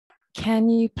Can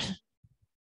you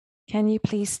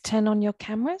please turn on your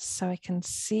cameras so I can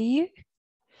see you?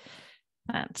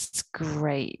 That's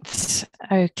great.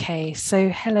 Okay, so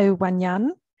hello, Wanyan.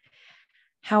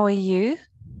 How are you?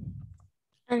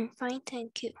 I'm fine,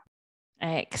 thank you.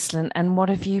 Excellent. And what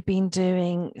have you been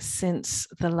doing since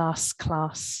the last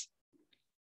class?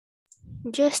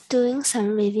 Just doing some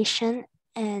revision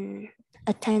and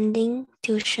attending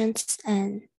tuitions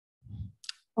and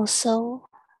also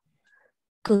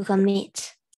Google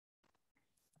Meet.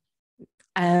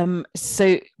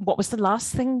 So what was the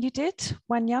last thing you did,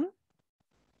 Wanyan?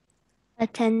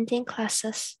 Attending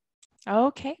classes.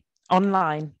 Okay,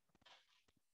 online.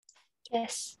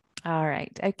 Yes. All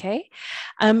right, okay.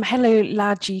 Hello,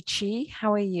 La Ji Chi.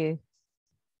 How are you?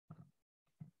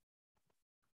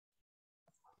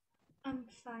 I'm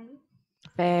fine.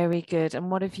 Very good. And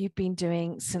what have you been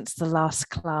doing since the last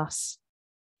class?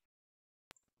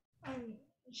 I'm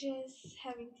just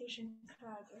having tuition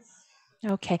classes.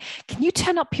 Okay. Can you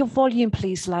turn up your volume,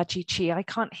 please, La Ji Chi? I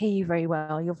can't hear you very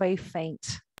well. You're very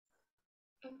faint.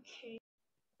 Okay.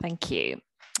 Thank you.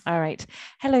 All right.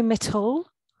 Hello, Mitul.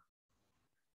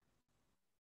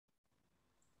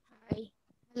 Hi.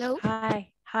 Hello.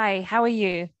 Hi. Hi. How are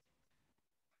you?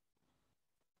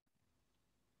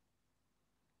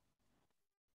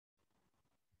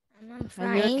 I'm Are you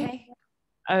fine. okay?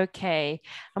 Okay.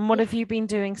 And what have you been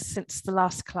doing since the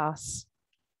last class?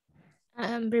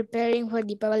 I'm preparing for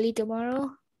Deepavali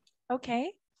tomorrow.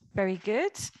 Okay. Very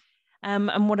good.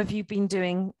 And what have you been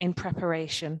doing in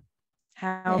preparation?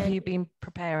 How have you been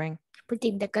preparing?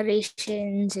 Putting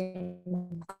decorations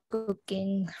and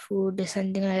cooking food or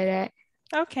something like that.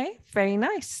 Okay, very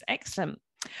nice. Excellent.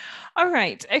 All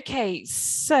right. Okay.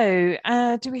 So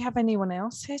do we have anyone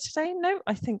else here today? No,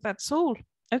 I think that's all.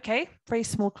 Okay. Very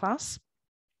small class.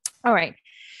 All right.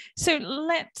 So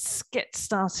let's get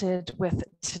started with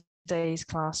today's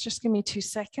class. Just give me 2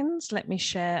 seconds. Let me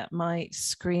share my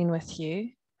screen with you.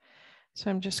 So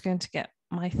I'm just going to get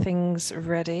my things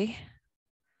ready.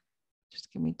 Just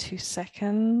give me 2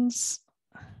 seconds.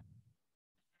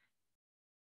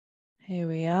 Here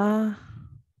we are.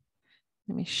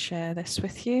 Let me share this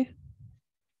with you.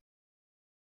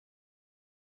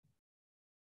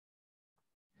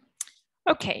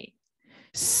 Okay,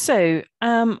 so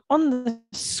on the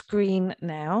screen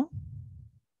now,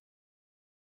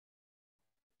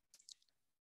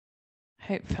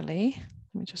 hopefully,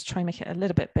 let me just try and make it a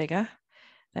little bit bigger.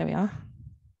 There we are.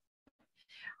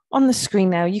 On the screen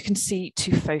now, you can see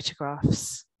 2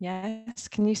 photographs. Yes,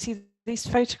 can you see these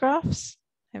photographs,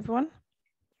 everyone?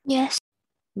 Yes.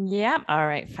 Yeah, all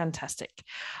right, fantastic.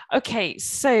 Okay,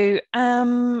 so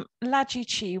Laji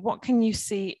Chi, what can you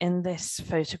see in this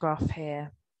photograph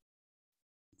here?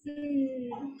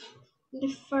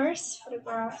 The first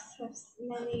photographs have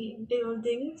many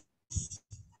buildings.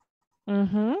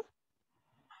 Mm-hmm.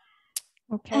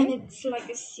 Okay. And it's like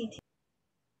a city.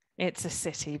 It's a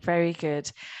city, very good.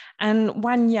 And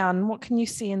Wan Yan, what can you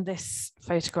see in this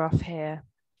photograph here?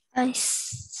 I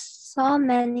saw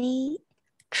many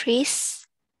trees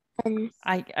and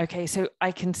Okay, so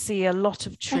I can see a lot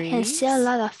of trees. I can see a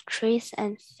lot of trees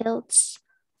and fields.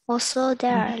 Also,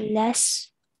 there are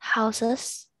less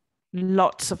houses.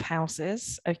 Lots of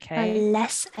houses, okay.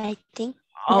 Less, I think.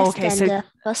 Oh, Less okay, than so the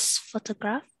first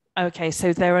photograph. okay,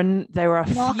 so there are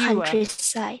More fewer.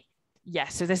 countryside. Yeah,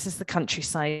 so this is the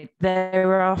countryside.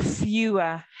 There are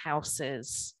fewer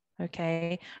houses,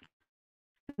 okay.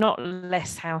 Not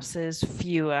less houses,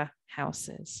 fewer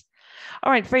houses.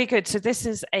 All right, very good. So this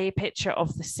is a picture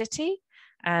of the city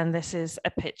and this is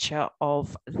a picture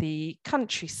of the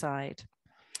countryside.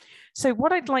 So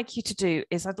what I'd like you to do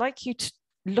is I'd like you to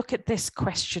look at this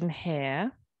question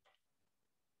here.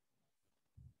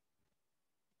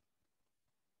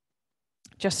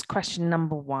 Just question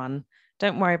number 1.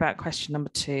 Don't worry about question number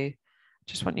 2.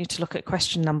 Just want you to look at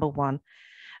question number 1.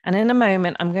 And in a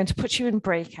moment, I'm going to put you in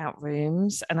breakout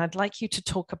rooms and I'd like you to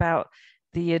talk about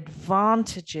the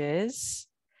advantages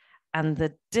and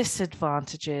the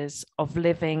disadvantages of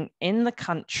living in the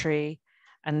country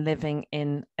and living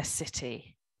in a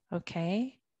city.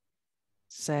 Okay.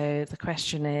 So the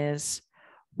question is,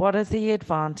 what are the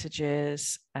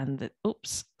advantages and the,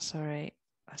 oops, sorry,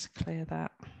 let's clear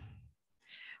that.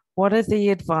 What are the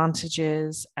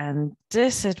advantages and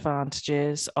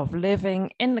disadvantages of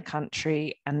living in the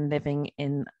country and living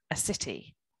in a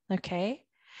city? Okay.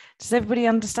 Does everybody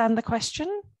understand the question?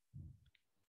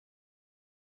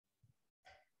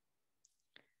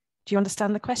 Do you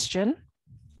understand the question?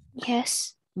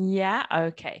 Yes. Yeah,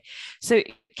 okay. So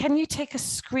can you take a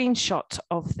screenshot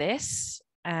of this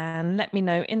and let me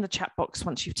know in the chat box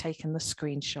once you've taken the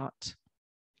screenshot?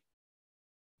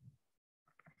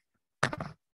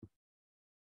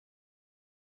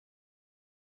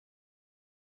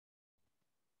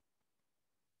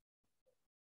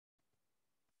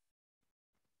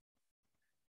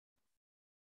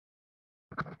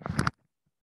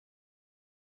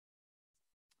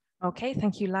 Okay,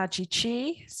 thank you, Laji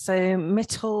Chi. So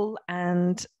Mittal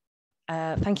and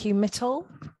thank you, Mittal.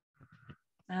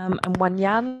 And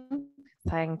Wanyan,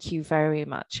 thank you very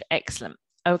much. Excellent.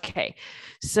 Okay,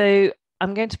 so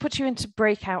I'm going to put you into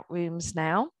breakout rooms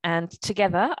now. And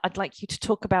together, I'd like you to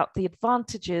talk about the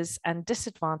advantages and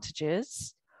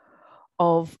disadvantages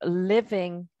of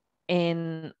living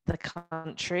in the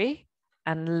country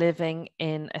and living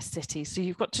in a city. So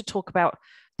you've got to talk about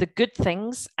the good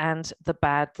things and the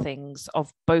bad things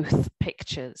of both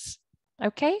pictures.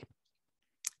 Okay?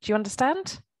 Do you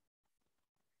understand?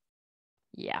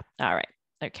 Yeah. All right.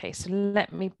 Okay. So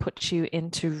let me put you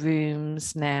into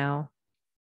rooms now.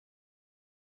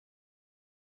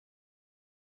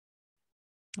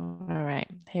 All right.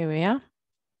 Here we are.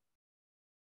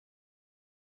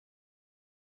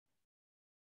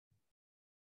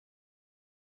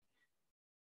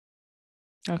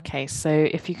 Okay. So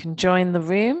if you can join the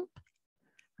room,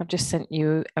 I've just sent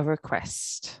you a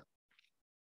request.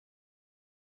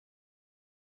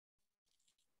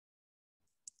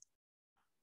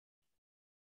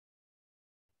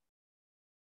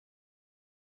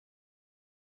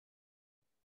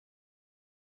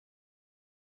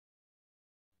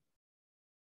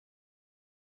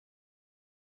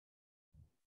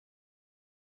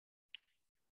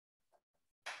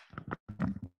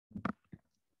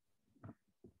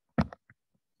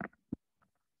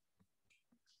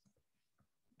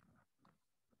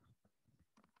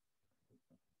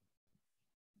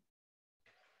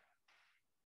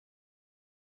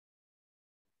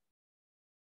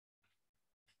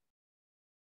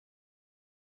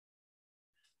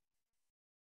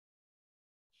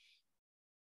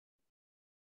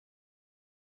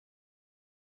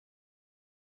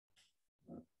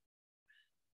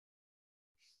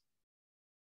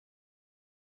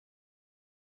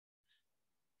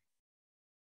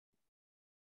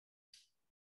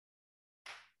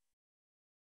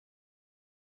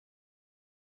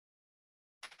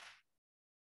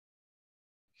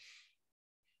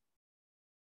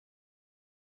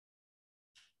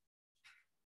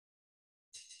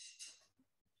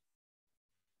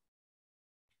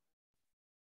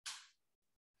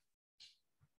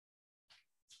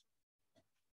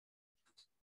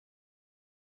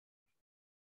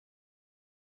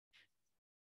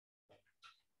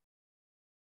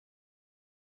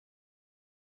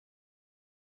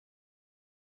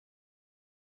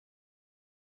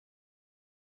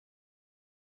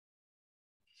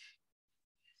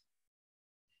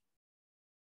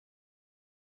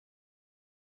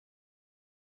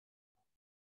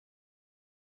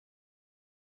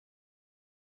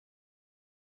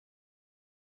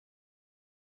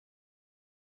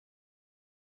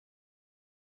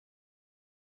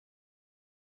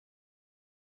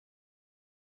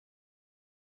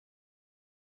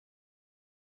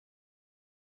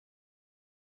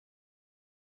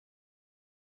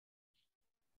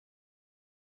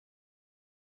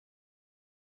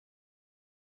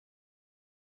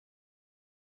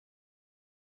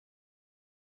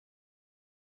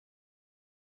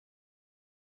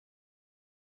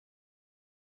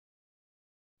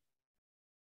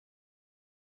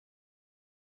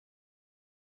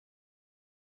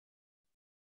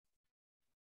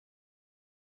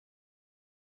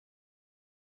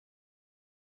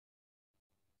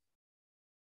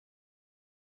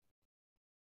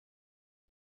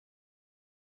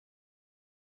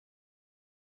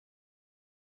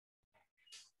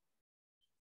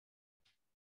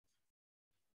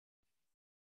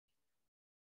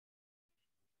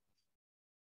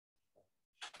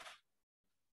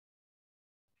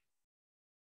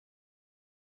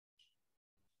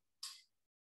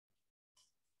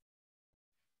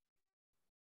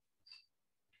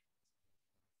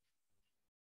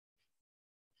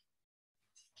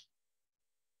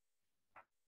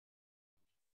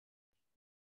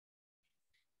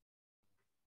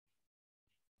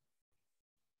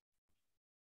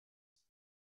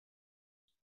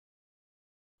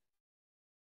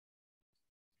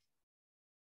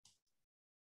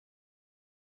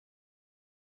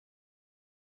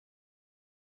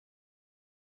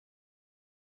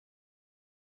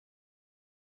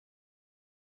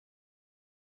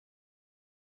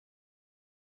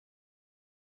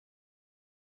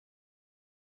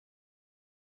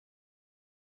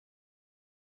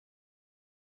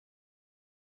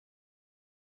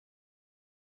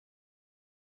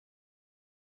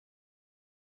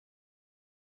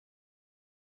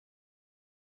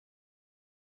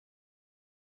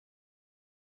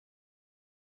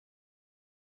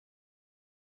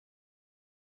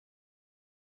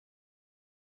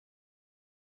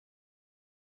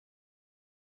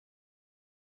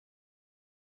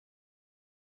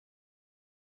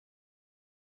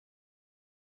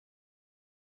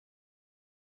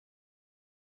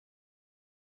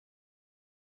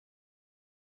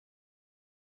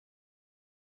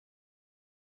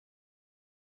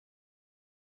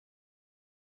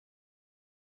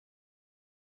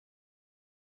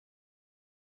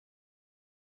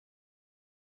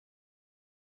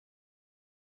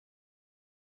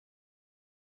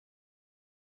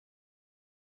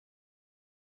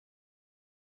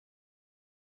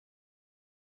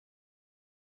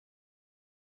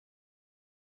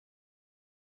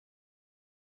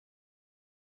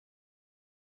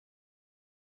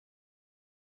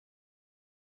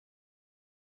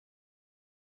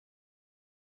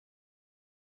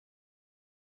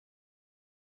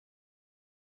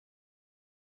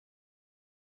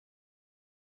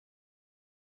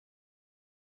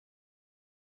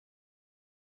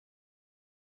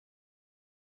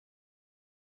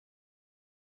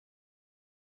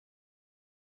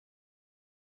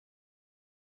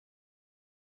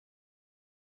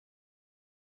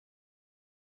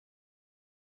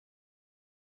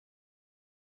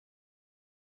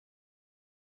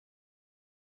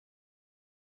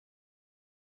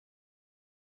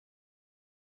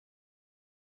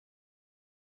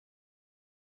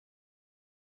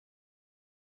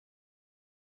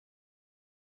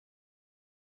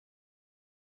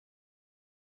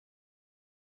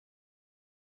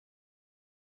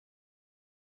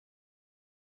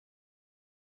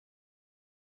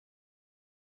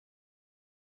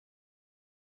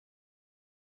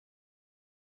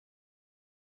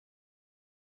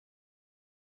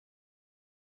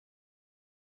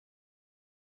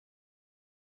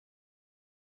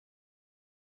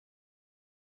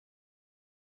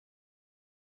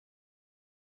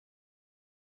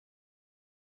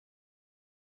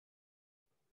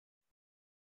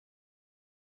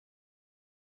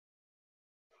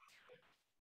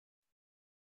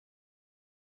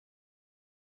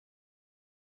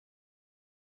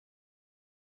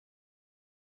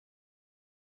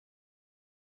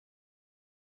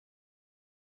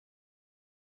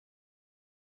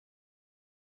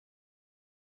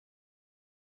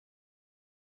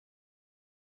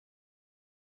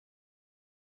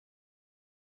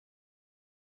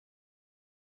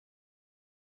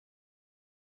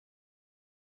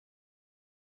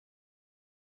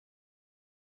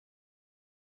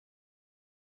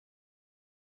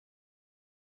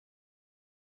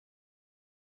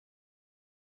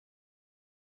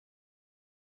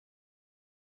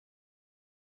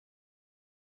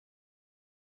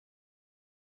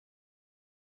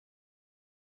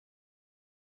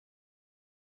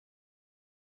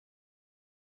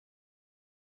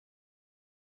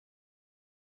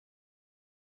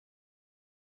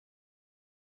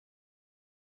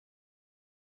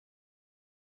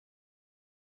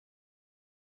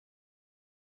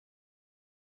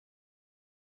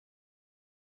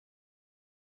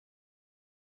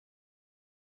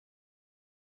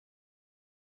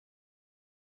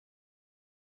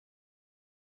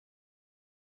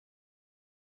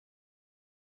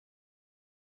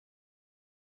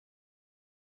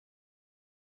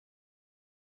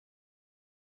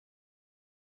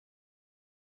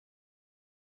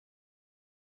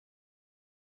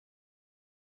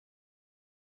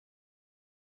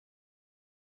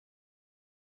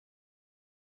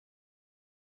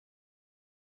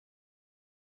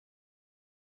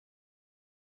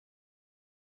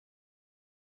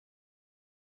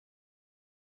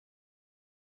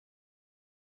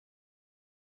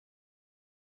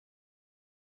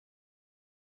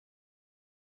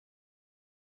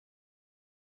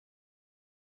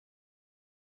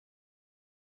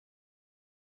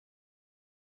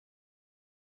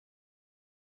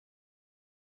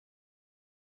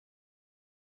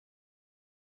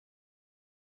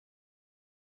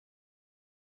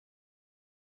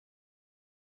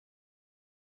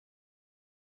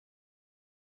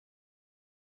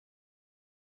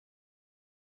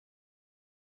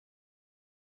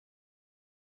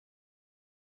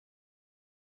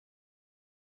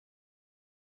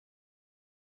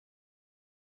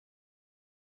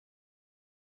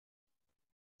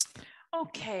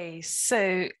 Okay,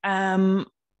 so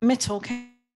Mittal,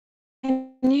 can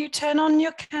you turn on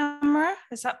your camera?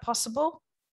 Is that possible?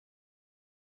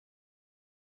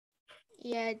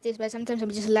 Yeah, it is, but sometimes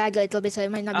I'm just lag a little bit, so I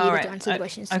might not be All able right. to answer the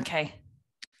questions. Okay.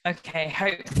 Okay,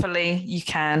 hopefully you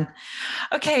can.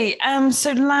 Okay,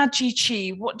 so Laji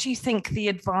Chi, what do you think the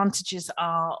advantages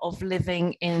are of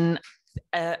living in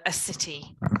a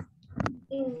city?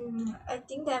 I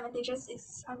think the advantages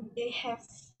is they have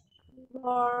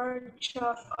more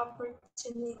job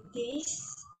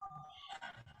opportunities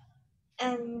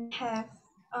and have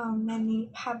many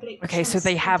public Okay, so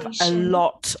they have a transportation.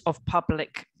 lot of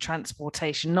public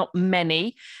transportation, not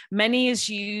many. Many is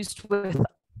used with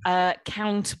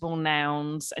countable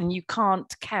nouns, and you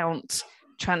can't count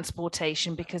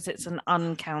transportation because it's an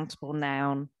uncountable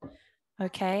noun.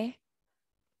 Okay.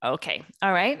 Okay.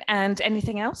 All right. And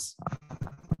anything else?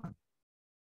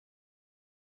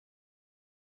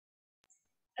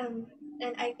 And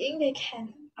I think they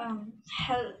can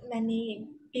help many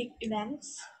big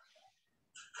events.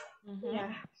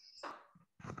 Yeah.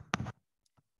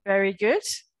 Very good.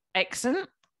 Excellent.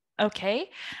 Okay.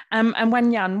 And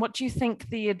Wenyan, what do you think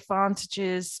the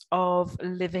advantages of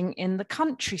living in the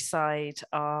countryside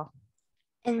are?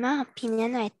 In my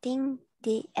opinion, I think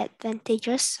the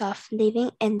advantages of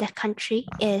living in the country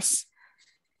is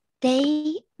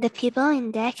the people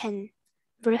in there can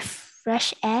breathe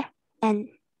fresh air, and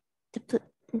the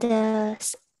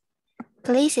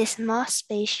place is more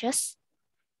spacious,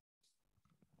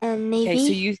 and Okay, so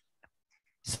maybe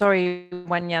sorry,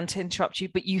 Wenyan, to interrupt you,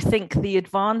 but you think the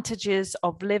advantages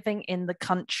of living in the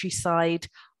countryside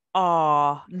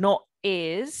are, not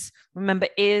is. Remember,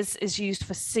 is used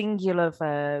for singular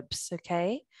verbs,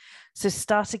 okay? So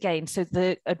start again. So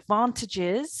the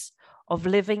advantages of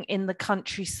living in the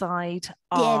countryside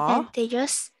the are...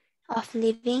 advantages of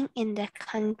living in the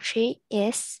country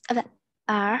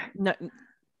are No,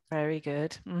 very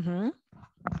good.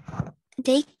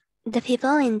 the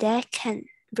people in there can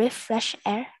breathe fresh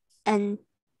air, and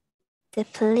the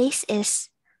place is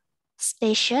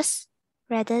spacious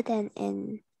rather than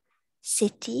in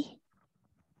city.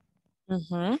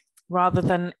 Rather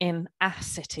than in a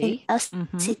city. In a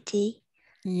city.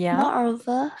 Yeah.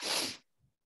 Moreover,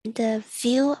 the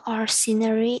view or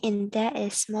scenery in there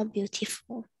is more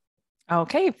beautiful.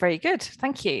 Okay, very good.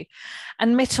 Thank you.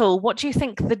 And Mittal, what do you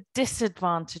think the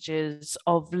disadvantages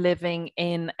of living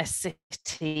in a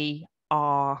city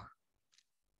are?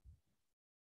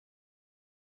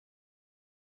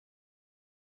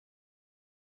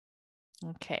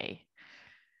 Okay.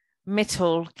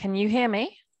 Mittal, can you hear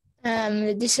me?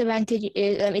 The disadvantage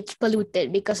is it's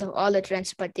polluted because of all the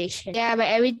transportation. Yeah, but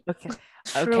everything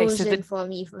frozen for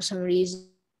me for some reason.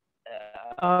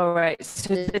 All right.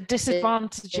 So the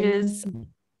disadvantages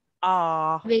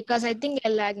are... Because I think I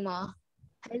lag more.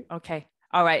 Okay.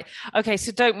 All right. Okay.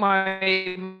 So don't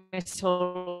worry,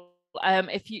 Mittal.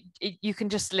 If you can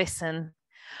just listen.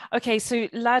 Okay. So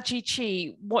Laji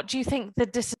Chi, what do you think the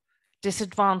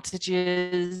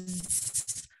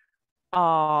disadvantages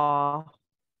are?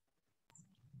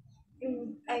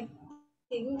 I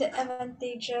think the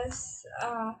advantages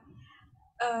are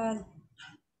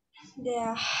there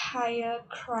are higher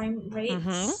crime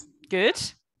rates. Good.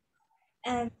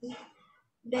 And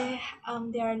there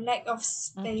are lack of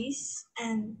space,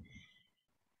 and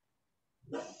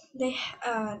there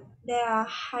are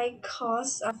high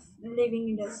costs of living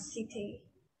in the city.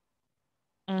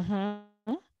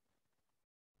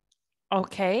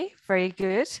 Okay, very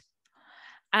good.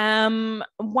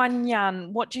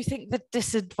 Wanyan, what do you think the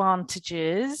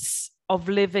disadvantages of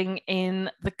living in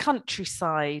the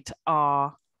countryside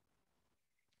are?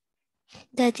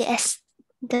 The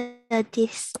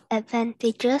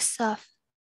disadvantages of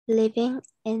living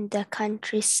in the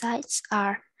countrysides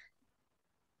are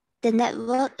the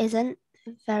network isn't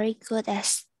very good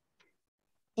as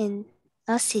in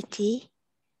a city.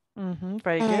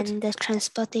 Very good. And the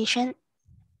transportation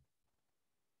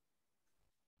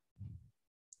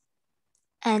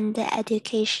and the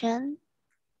education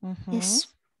is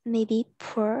maybe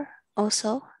poor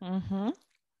also.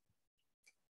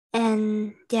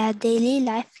 And their daily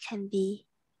life can be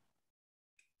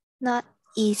not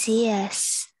uneasy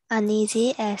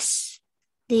as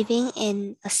living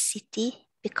in a city,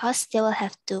 because they will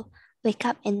have to wake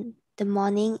up in the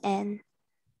morning and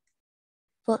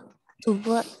work.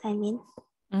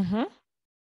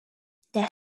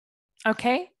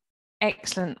 Okay,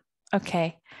 excellent.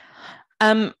 Okay.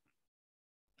 All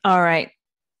right.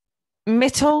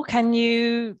 Mittal, can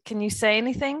you say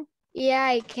anything? Yeah,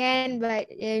 I can, but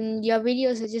your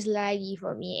videos are just laggy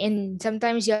for me, and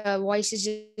sometimes your voices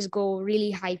just go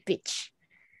really high pitch.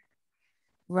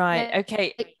 Right.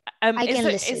 Okay. I can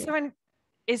listen.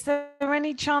 Is there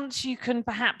any chance you can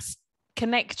perhaps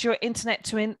connect your internet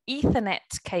to an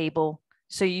Ethernet cable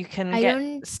so you can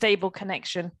get stable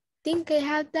connection? Think I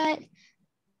have that.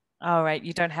 All right,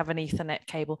 you don't have an Ethernet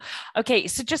cable. Okay,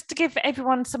 so just to give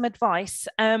everyone some advice,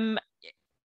 for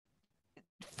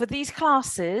these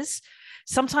classes,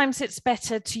 sometimes it's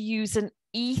better to use an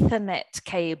Ethernet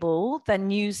cable than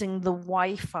using the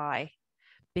Wi-Fi,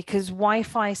 because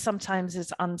Wi-Fi sometimes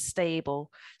is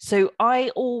unstable. So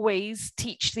I always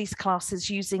teach these classes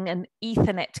using an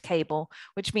Ethernet cable,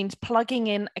 which means plugging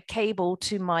in a cable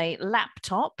to my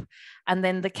laptop, and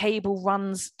then the cable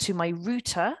runs to my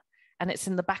router, and it's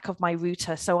in the back of my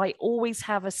router. So I always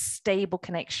have a stable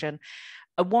connection.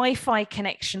 A Wi-Fi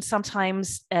connection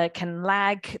sometimes can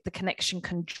lag, the connection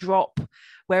can drop,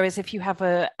 whereas if you have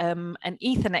an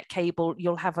Ethernet cable,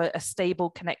 you'll have a stable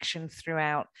connection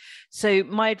throughout. So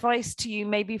my advice to you,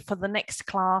 maybe for the next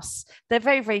class, they're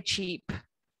very, very cheap.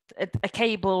 A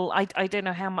cable, I don't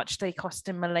know how much they cost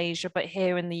in Malaysia, but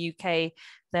here in the UK,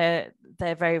 they're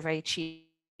very, very cheap.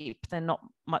 They're not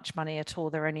much money at all.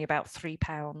 They're only about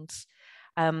 £3.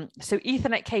 So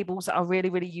Ethernet cables are really,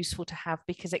 really useful to have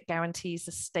because it guarantees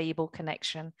a stable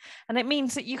connection. And it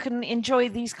means that you can enjoy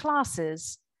these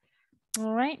classes.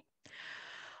 All right.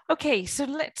 Okay, so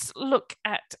let's look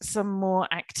at some more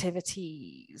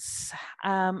activities.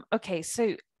 Okay,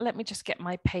 so let me just get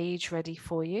my page ready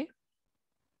for you.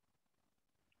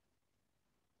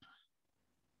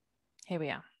 Here we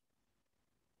are.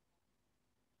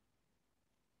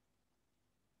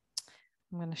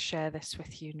 I'm going to share this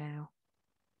with you now.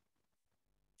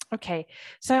 Okay,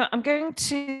 so I'm going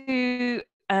to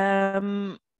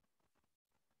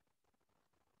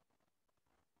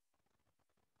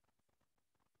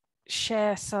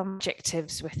share some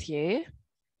adjectives with you.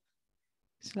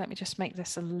 So let me just make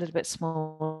this a little bit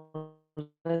smaller.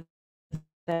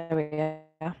 There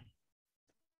we are.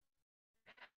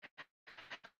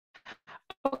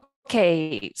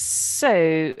 Okay,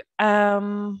 so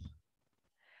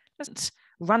let's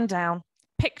run down: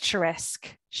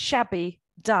 picturesque, shabby,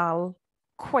 dull,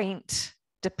 quaint,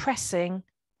 depressing,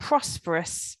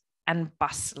 prosperous, and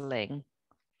bustling.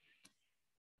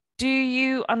 Do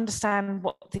you understand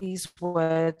what these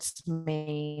words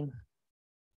mean?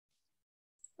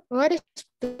 What is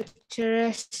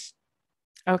picturesque?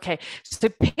 Okay, so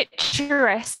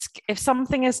picturesque, if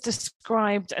something is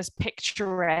described as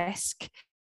picturesque,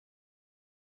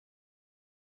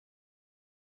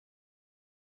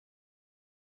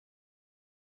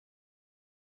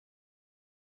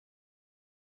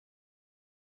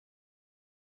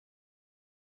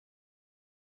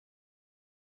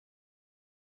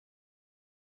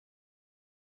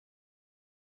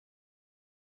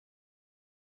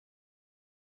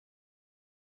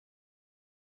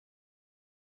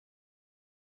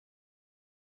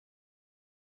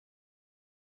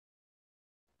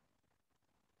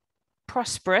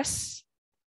 prosperous,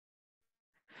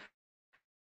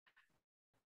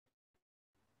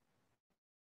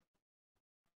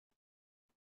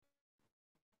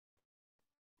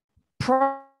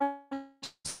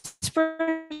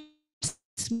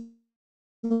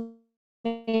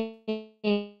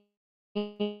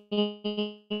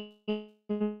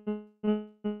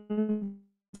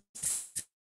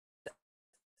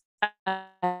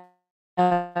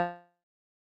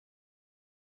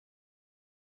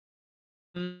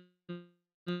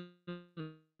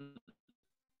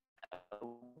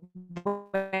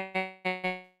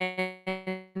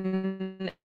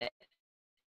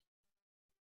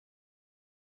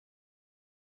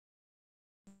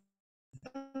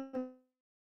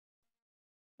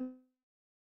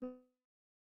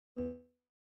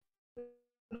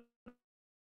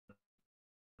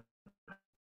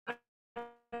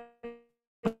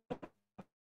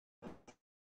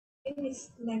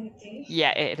 It's negative.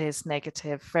 Yeah, it is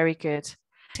negative. Very good.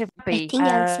 I think the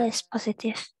answer is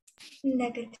positive.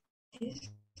 Negative.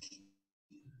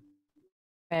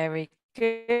 Very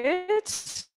good.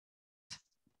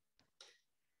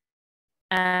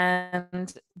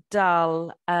 And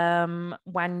dull,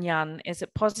 Wanyan, is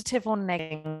it positive or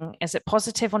negative? Is it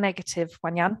positive or negative,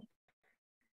 Wanyan?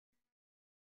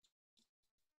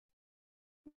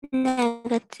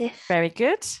 Negative. Very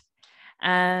good.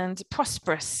 And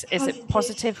prosperous, is it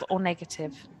positive or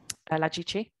negative,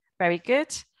 Lajichi? Very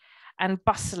good. And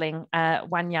bustling,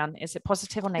 Wanyan, is it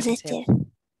positive or negative? Positive.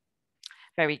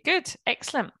 Very good.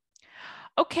 Excellent.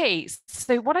 Okay,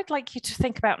 so what I'd like you to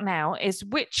think about now is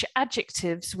which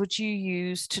adjectives would you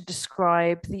use to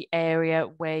describe the area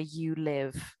where you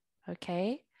live?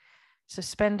 Okay, so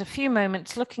spend a few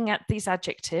moments looking at these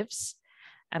adjectives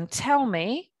and tell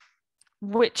me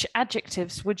which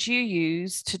adjectives would you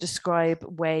use to describe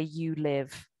where you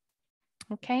live?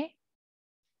 Okay.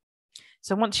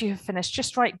 So once you have finished,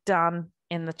 just write done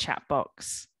in the chat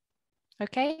box.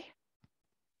 Okay.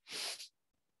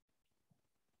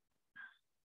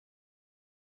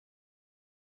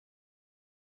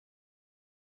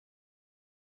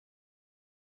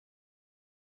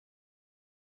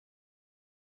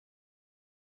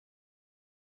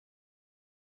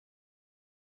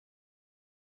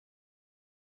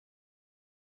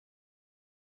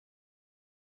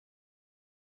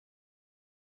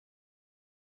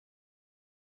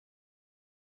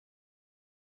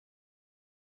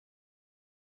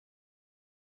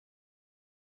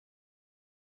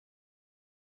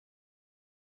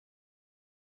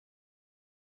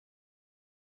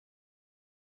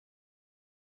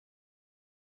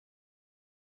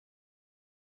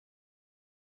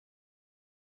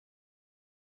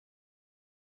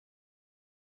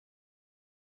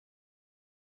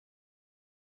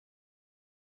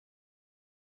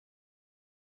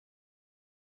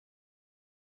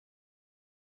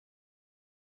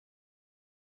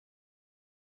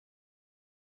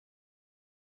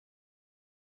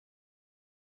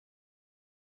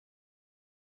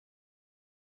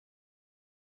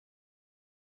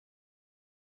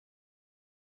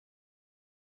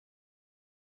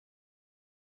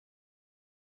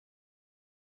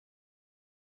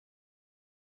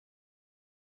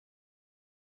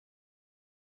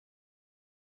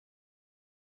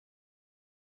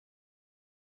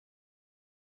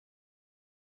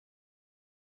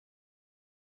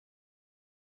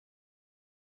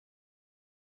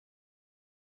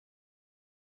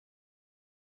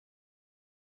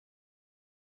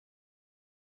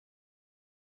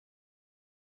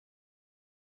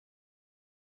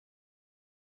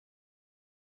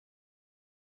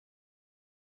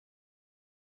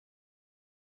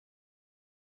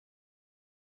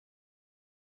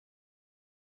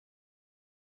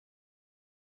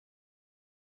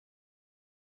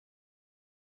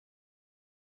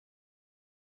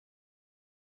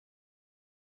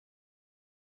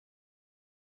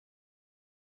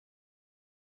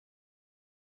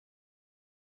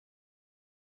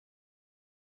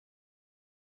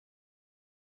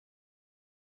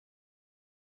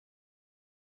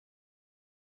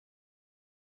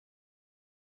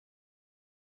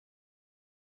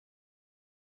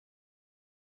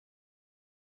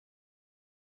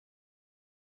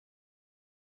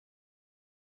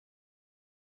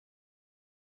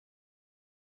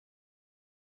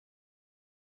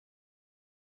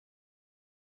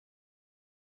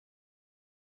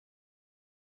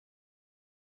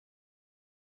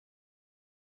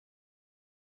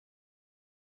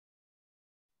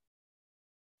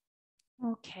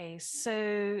 Okay,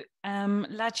 so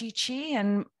Laji Chi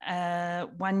and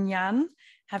Wan Yan,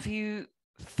 have you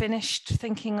finished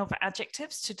thinking of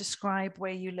adjectives to describe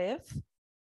where you live?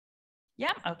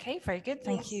 Yeah, okay, very good.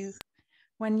 Thank you,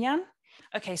 Wan Yan.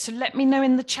 Okay, so let me know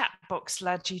in the chat box,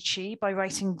 Laji Chi, by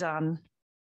writing done.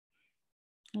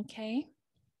 Okay.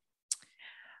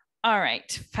 All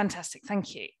right, fantastic,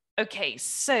 thank you. Okay,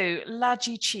 so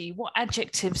Laji Chi, what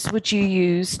adjectives would you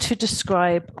use to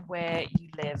describe where you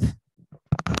live?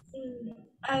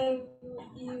 I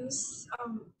use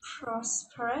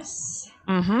prosperous.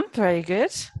 Very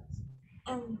good.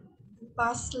 And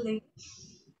bustling.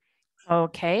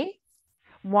 Okay.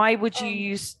 Why would you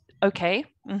use? Okay.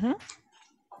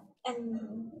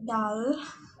 And dull.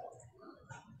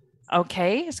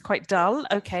 Okay, it's quite dull.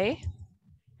 Okay.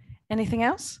 Anything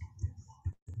else?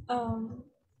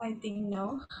 I think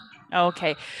no.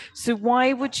 Okay. So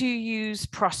why would you use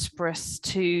prosperous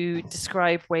to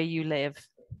describe where you live?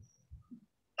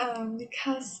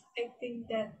 Because I think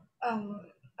that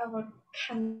our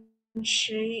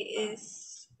country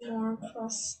is more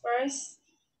prosperous,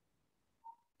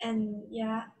 and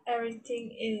yeah,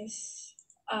 everything is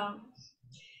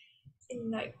in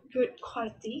like good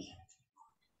quality.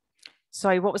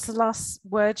 Sorry, what was the last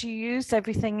word you used?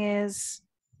 Everything is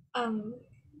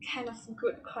kind of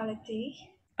good quality.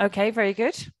 okay, very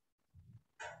good.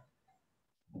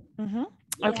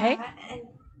 Okay. Yeah, and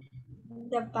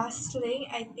the bustling,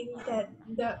 I think that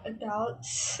the adult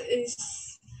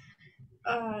is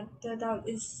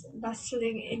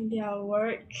bustling in their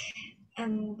work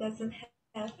and doesn't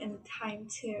have any time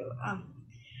to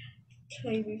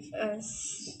play with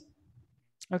us.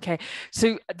 Okay.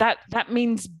 So that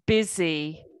means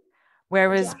busy,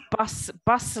 whereas Yeah.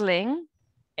 bustling,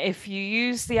 if you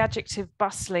use the adjective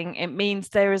bustling, it means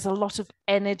there is a lot of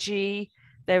energy,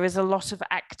 there is a lot of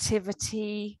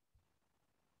activity.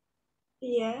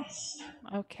 Yes.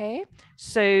 Okay.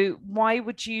 So why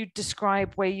would you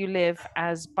describe where you live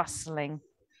as bustling?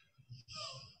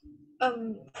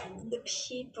 The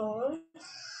people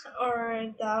or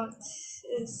adults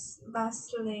is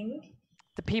bustling.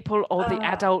 The people or the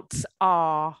adults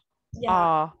are?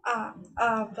 Yeah.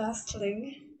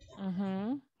 Bustling.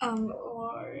 Mm-hmm.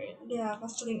 Or they are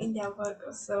bustling in their work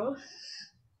also,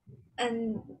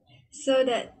 and so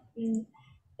that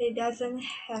they doesn't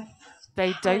have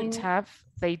They don't time. have.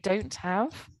 They don't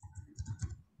have.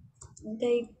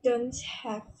 They don't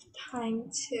have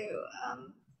time to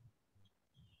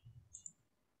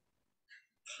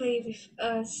play with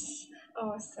us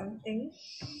or something.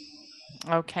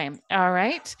 Okay. All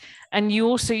right. And you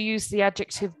also use the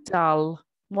adjective dull.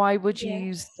 Why would you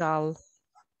use Yes. dull?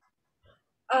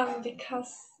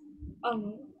 Because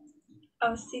um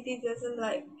our city doesn't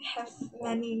like have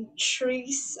many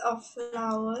trees or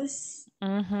flowers,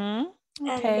 Mm-hmm. and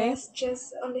Okay. there's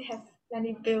just only have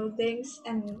many buildings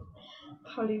and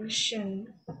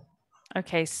pollution.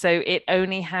 Okay, so it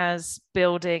only has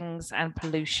buildings and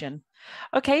pollution.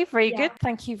 Okay, very good. Yeah.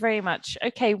 Thank you very much.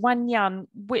 Okay, Wan Yan,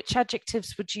 which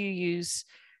adjectives would you use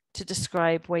to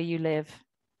describe where you live?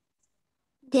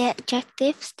 The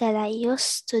adjectives that I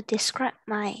use to describe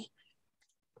my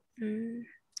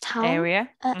town, Area.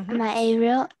 my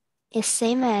area, is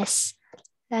same as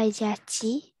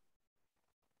Laijiaji.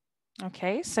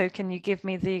 Okay, so can you give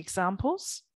me the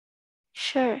examples?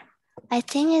 Sure. I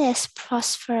think it is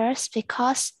prosperous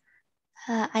because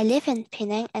I live in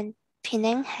Penang, and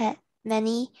Penang had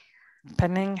many.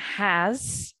 Penang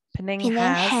has. Penang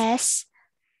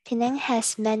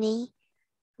has many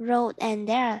road, and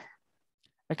there are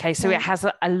Okay, so it has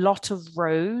a lot of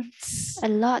roads. a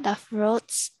lot of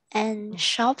roads and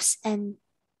shops and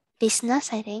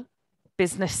business, I think.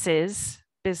 Businesses.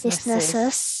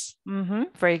 Mm-hmm,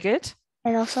 very good.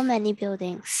 and also many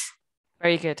buildings.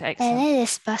 Very good, excellent. And it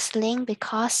is bustling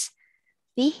because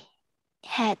we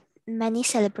had many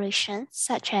celebrations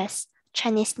such as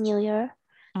Chinese New Year,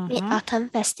 Mid-Autumn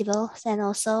Festivals, and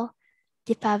also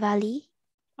Deepavali.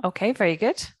 Okay, very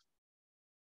good.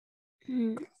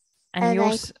 And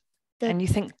you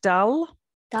think dull?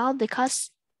 Dull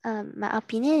because my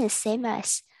opinion is same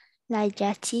as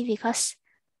Naijati because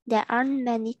there aren't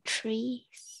many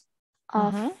trees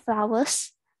of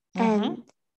flowers, and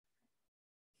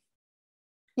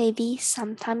maybe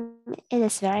sometimes it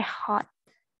is very hot.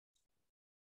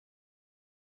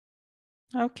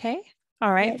 Okay.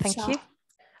 All right. That's thank you.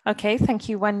 all. Okay. Thank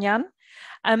you, Wan Yan.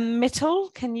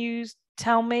 Mittal, can you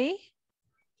tell me?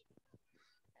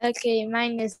 Okay,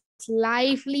 mine is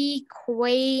lively,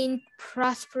 quaint,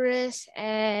 prosperous,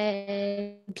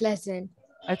 and pleasant.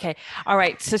 Okay. All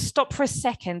right. So stop for a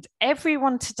second.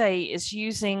 Everyone today is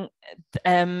using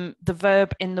the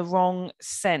verb in the wrong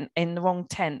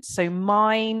tense. So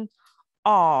mine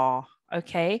are.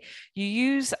 Okay. You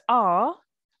use are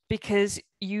because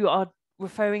you are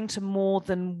referring to more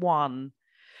than one.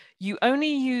 You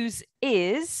only use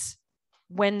is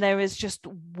when there is just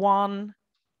one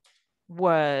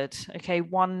word, okay,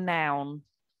 one noun.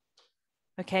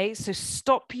 Okay, so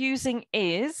stop using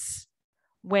is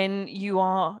when you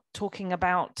are talking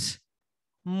about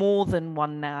more than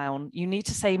one noun. You need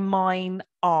to say mine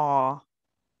are,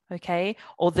 okay,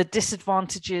 or the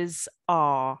disadvantages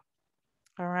are.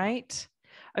 All right.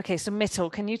 Okay, so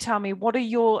Mittal, can you tell me what are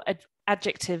your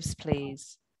adjectives,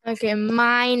 please? Okay,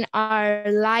 mine are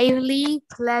lively,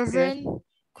 pleasant,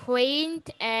 quaint,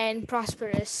 and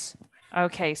prosperous.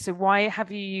 Okay, so why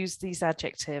have you used these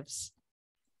adjectives?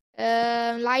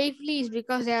 Lively is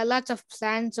because there are lots of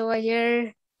plants over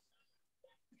here.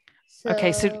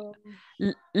 Okay, so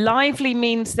lively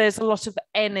means there's a lot of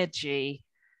energy.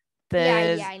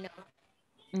 Yeah, I know.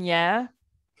 Yeah.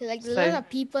 So like a lot of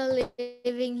people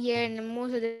living here, and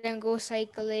most of them go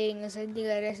cycling or something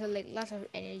like that. So like lots of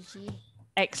energy.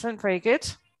 Excellent, very good.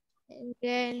 And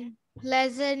then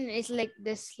pleasant is like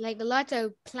this, like a lot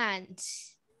of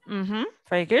plants.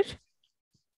 Very good.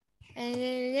 And then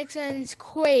the next one's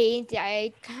quaint.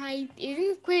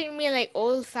 Isn't quaint mean like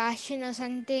old fashioned or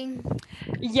something?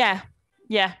 Yeah.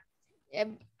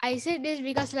 I said this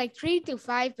because like 3 to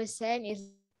 5%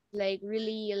 is like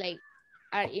really like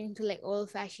are into like old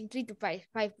fashioned. 3 to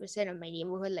 5% of my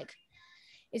neighborhood, like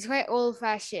it's quite old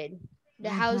fashioned. The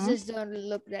houses don't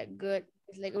look that good.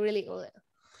 It's like really old.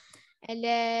 And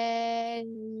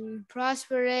then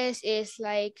prosperous is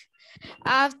like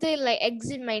after like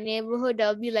exit my neighborhood,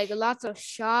 there'll be like lots of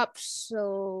shops.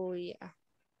 So yeah,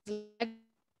 like,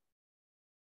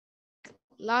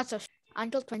 lots of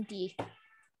until 20.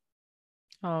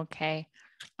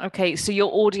 Okay, so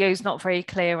your audio is not very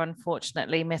clear,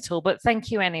 unfortunately, Mittal, but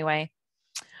thank you anyway.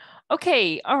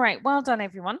 Okay, all right, well done,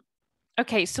 everyone.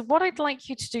 Okay, so what I'd like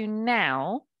you to do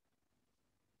now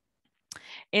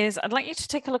is I'd like you to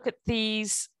take a look at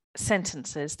these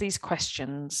sentences, these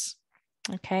questions,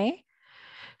 okay?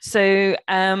 So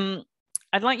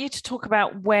I'd like you to talk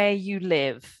about where you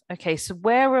live. Okay, so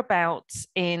whereabouts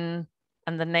in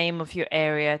and the name of your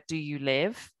area do you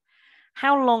live?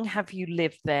 How long have you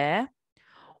lived there?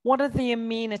 What are the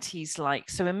amenities like?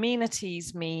 So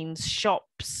amenities means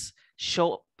shops,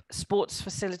 sports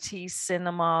facilities,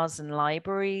 cinemas, and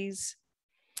libraries.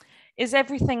 Is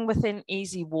everything within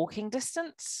easy walking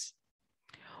distance?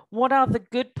 What are the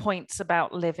good points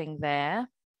about living there?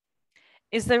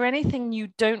 Is there anything you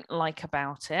don't like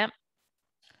about it?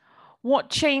 What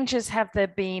changes have there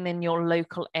been in your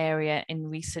local area in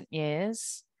recent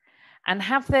years? And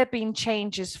have there been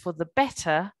changes for the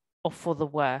better or for the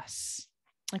worse?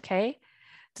 Okay.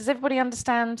 Does everybody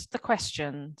understand the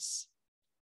questions?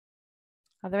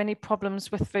 Are there any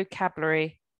problems with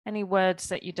vocabulary? Any words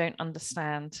that you don't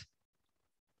understand?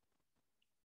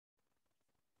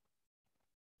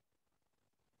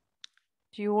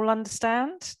 Do you all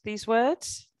understand these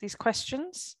words, these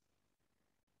questions?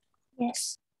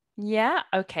 Yes. Yeah,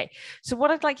 okay. So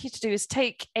what I'd like you to do is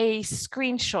take a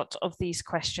screenshot of these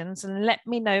questions and let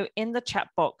me know in the chat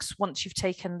box once you've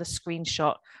taken the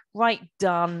screenshot. Write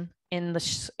done in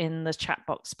the chat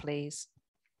box, please.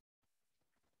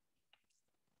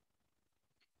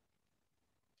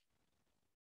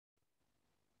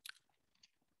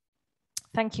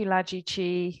 Thank you, Laji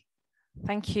Chi.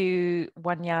 Thank you,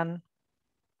 Wanyan.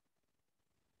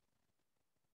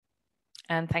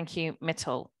 And thank you,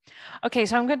 Mittal. Okay,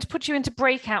 so I'm going to put you into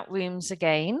breakout rooms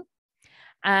again.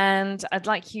 And I'd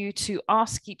like you to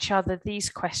ask each other these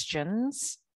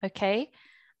questions, okay?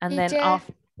 And Teacher, then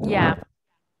after, yeah.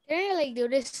 can I like do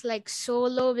this like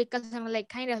solo because I'm like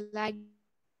kind of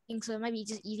lagging, so it might be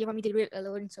just easier for me to do it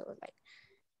alone. So like,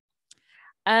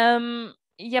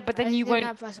 Yeah, but then is you that won't.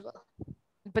 not possible?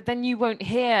 But then you won't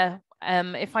hear.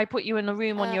 If I put you in a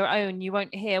room on your own, you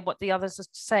won't hear what the others are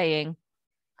saying.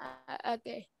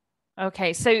 Okay.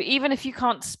 Okay, so even if you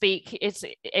can't speak,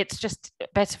 it's just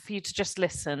better for you to just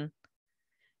listen.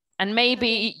 And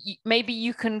maybe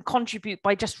you can contribute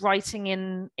by just writing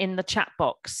in the chat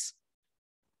box.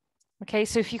 Okay,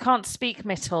 so if you can't speak,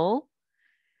 Mittal,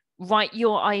 write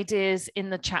your ideas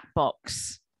in the chat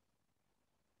box.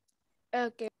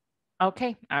 Okay.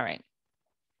 Okay, all right.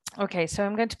 Okay, so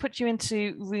I'm going to put you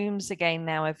into rooms again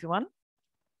now, everyone.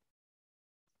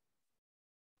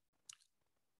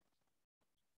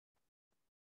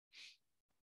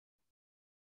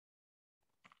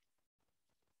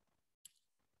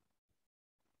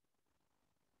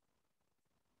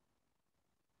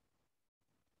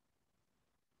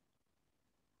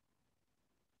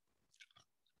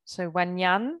 So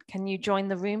Wanyan, can you join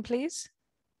the room, please?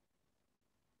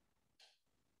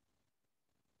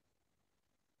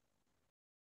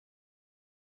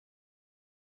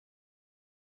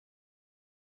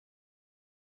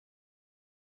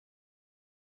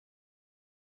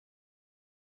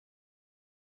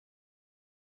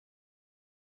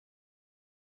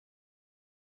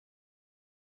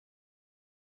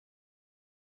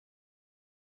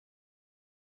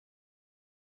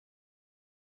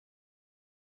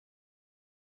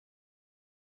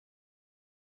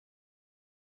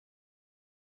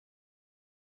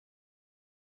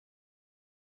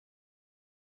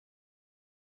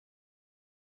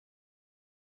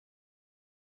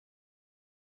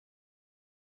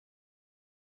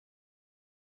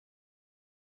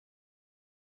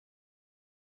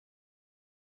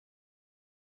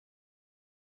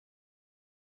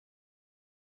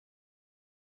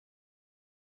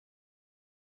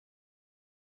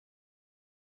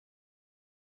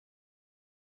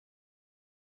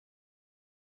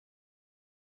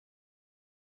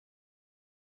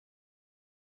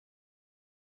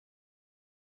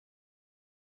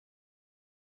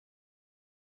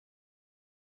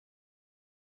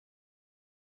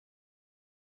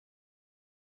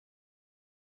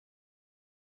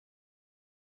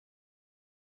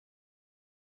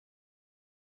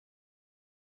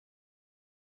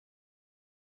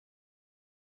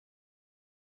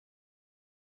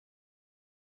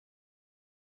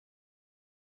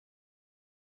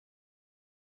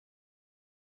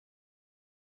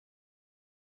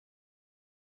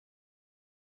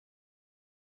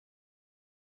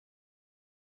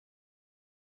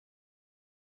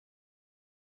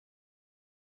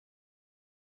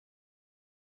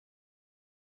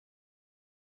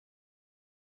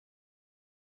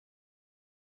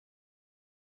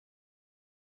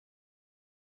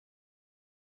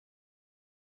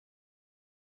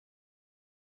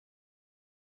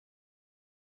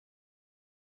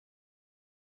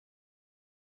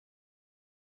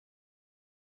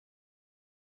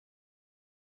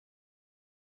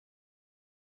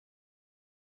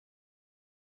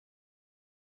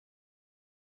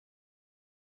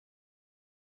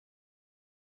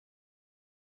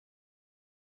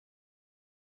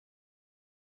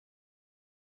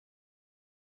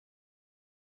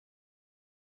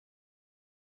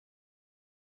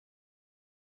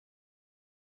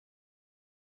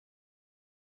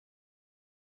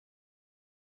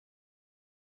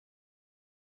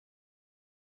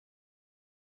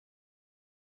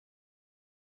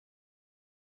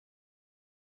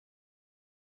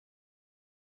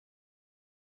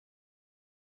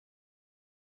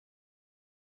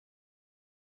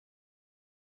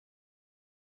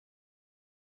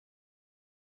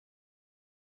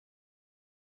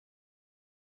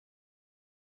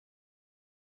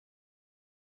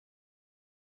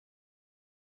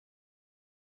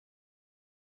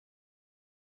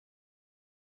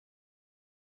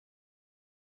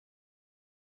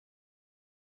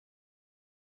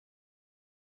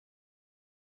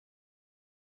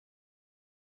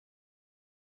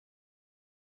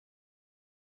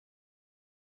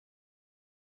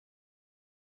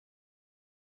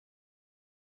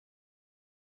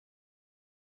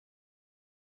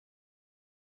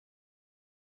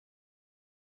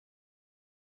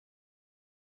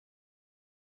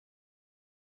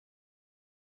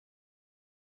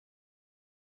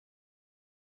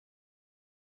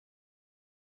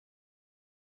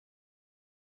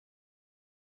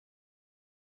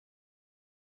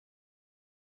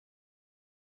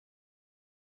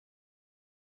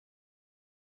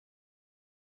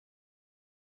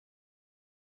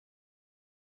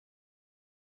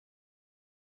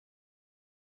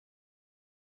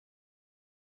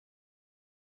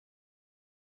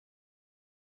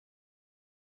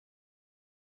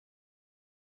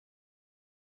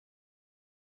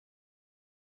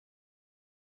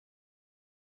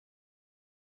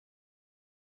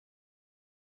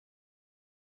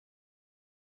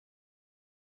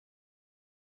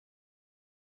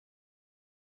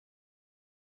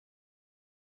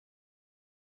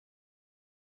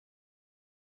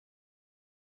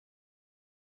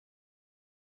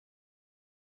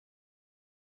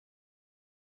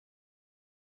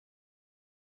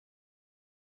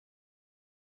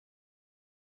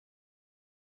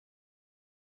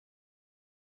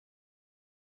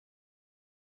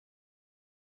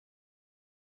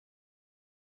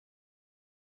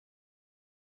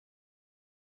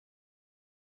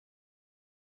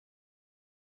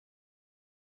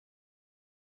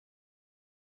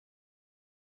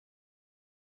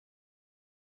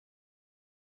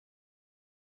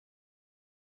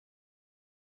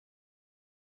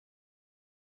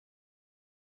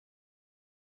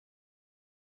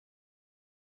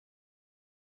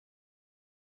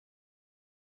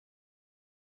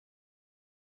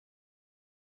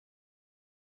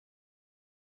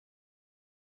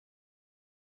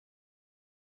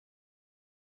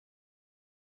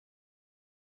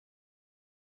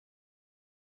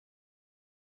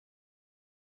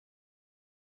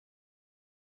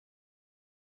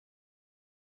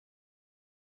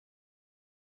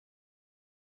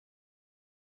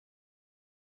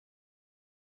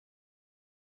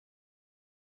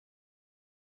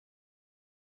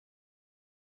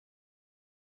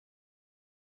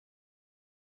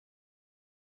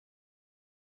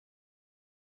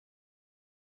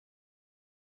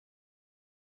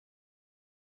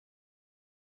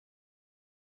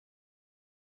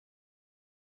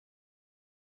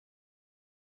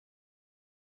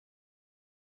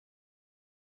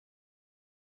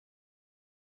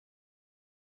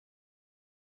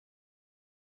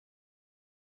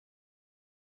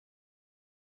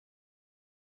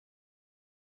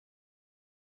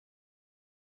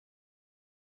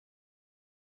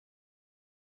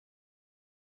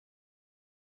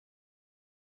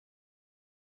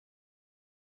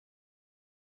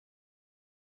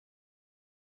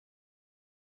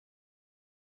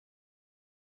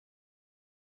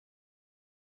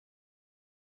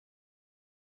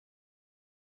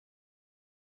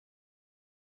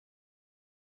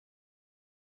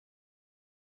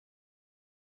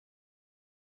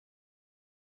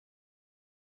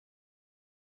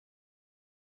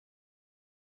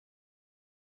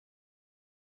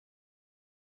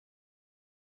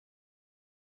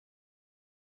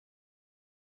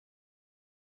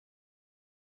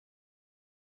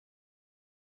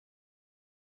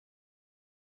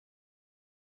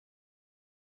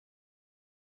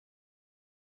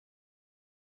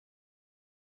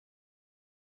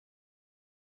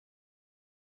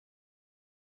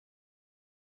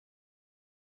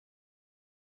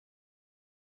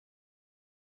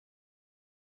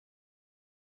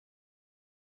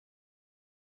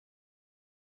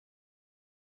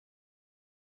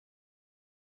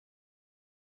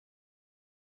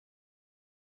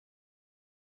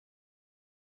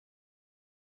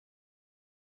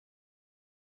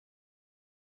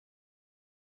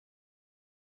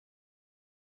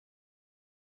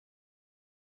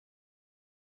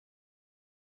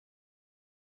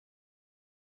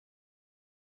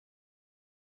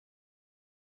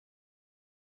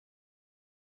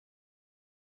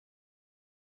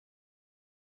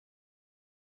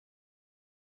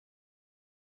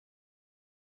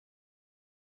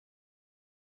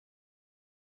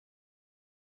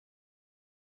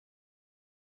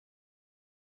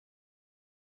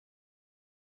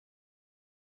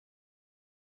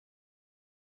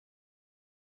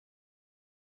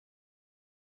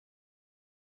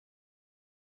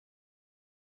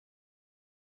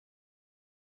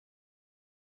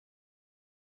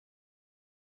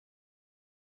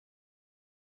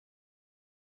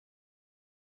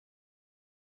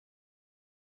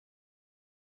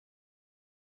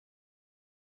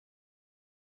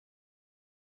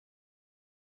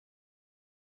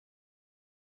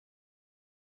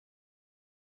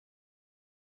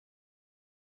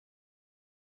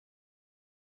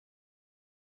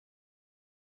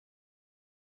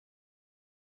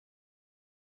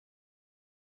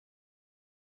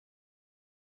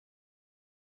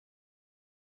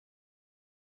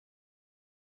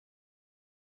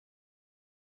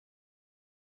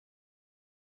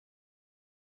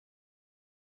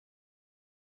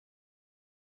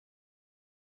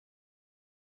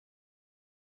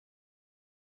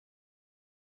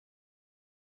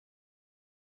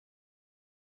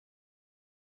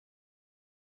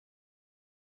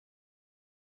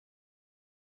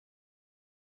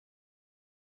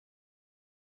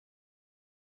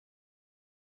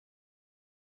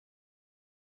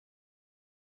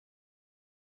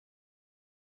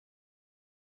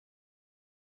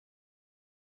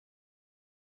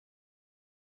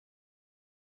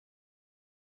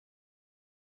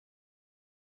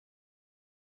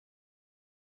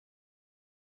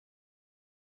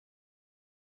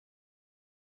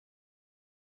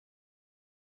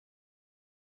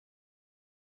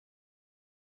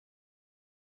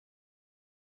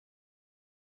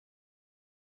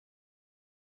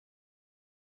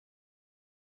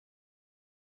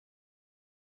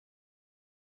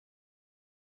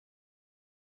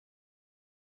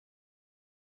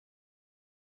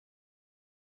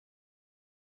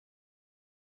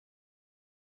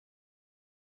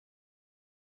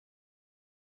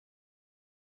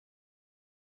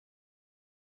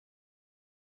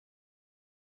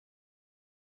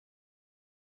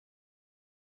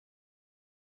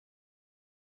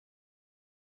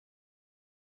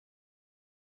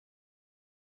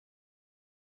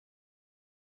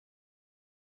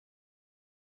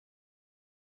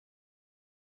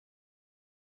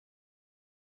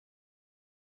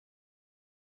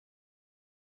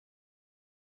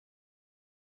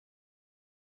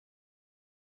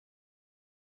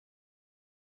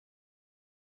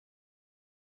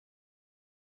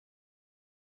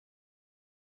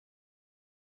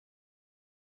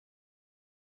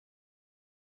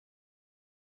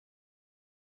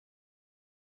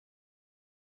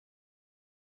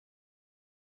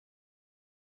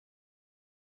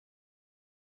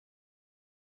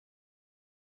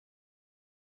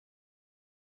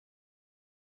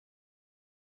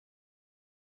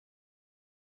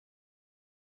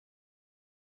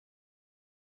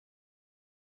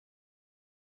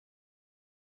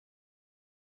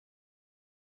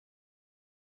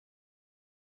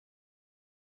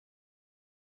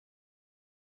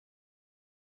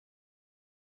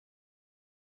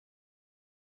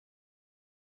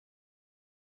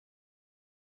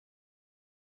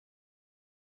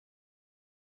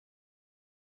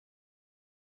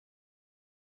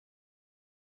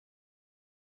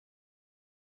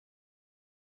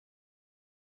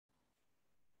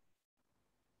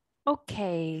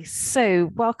 Okay,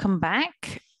 so welcome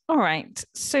back. All right,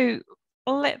 so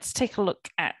let's take a look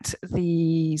at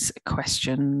these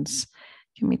questions.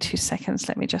 Give me 2 seconds.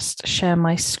 Let me just share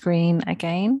my screen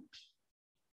again.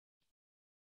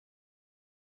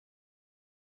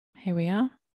 Here we are.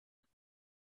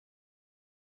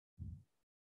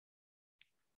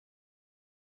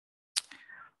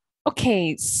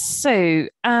 Okay, so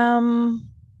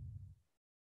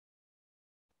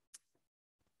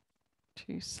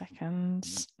 2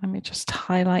 seconds. Let me just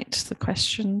highlight the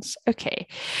questions. Okay,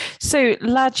 so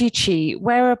Lajichi,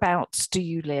 whereabouts do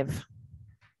you live?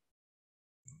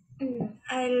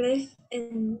 I live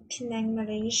in Penang,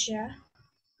 Malaysia.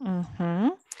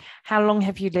 How long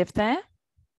have you lived there?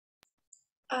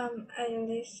 I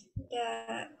lived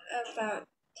there about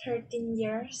 13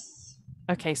 years.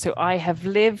 Okay, so I have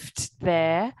lived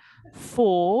there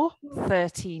for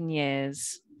 13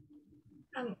 years.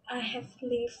 I have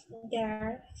lived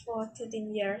there for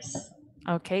 13 years.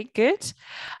 Okay, good.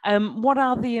 What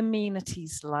are the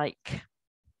amenities like?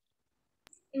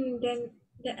 Then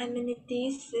the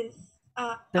amenities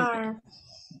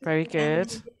Very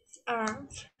good. are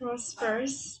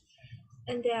prosperous,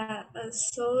 and they are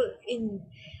sold in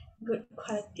good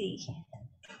quality.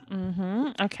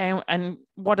 Okay, and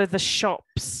what are the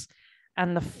shops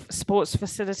and the sports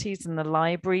facilities and the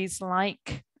libraries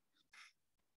like?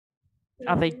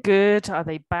 Are they good? Are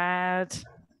they bad?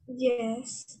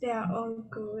 Yes, they are all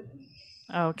good.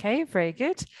 Okay, very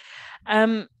good.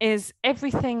 Is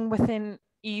everything within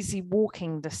easy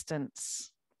walking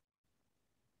distance?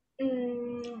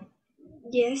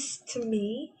 Yes, to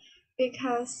me,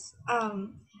 because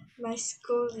my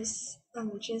school is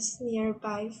just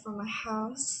nearby from my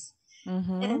house,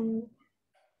 and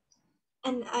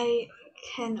I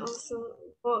can also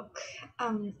walk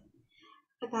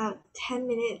about 10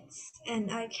 minutes,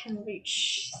 and I can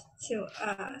reach to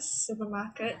a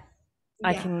supermarket.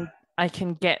 Yeah, I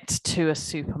can get to a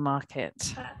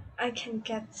supermarket. I can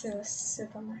get to a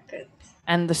supermarket.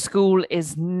 And the school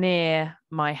is near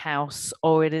my house,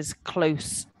 or it is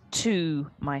close to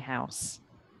my house.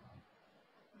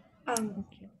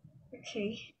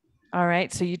 Okay. All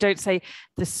right. So you don't say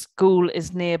the school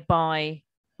is nearby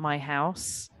my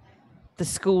house. The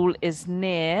school is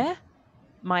near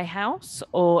my house,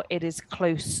 or it is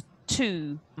close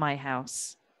to my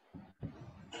house.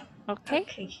 Okay.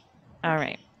 Okay. All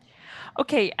right.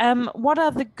 Okay. What are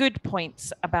the good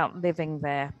points about living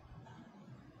there?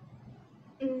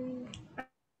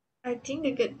 I think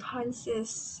the good points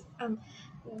is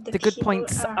The good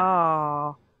points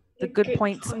are the good good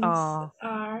points are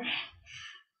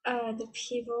the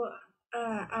people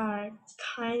are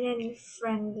kind and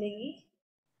friendly,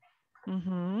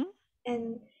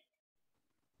 and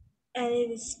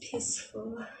it is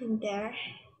peaceful in there.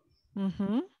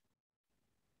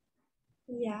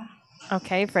 Yeah.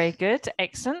 Okay, very good.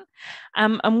 Excellent.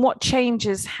 And what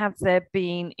changes have there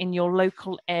been in your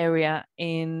local area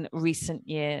in recent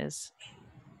years?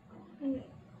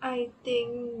 I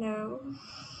think no.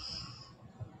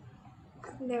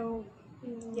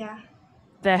 Yeah.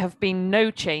 There have been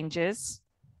no changes.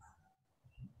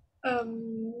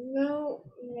 No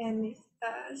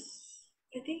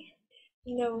I think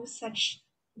no such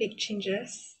big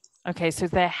changes. Okay, so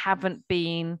there haven't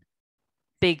been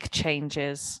big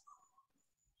changes.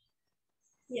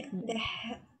 Yeah,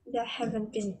 there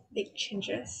haven't been big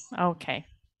changes. Okay.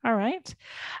 All right.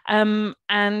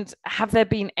 And have there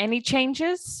been any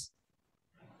changes?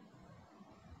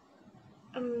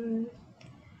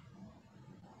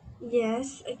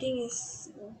 Yes, I think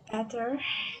it's better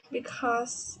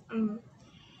because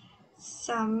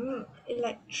some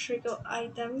electrical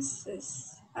items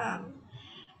are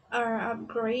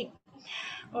upgraded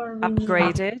or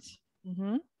renewed.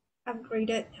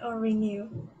 Upgraded or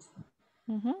renewed.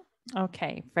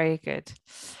 Okay, very good.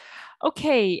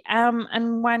 Okay,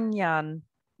 and Wanyan,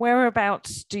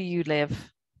 whereabouts do you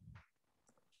live?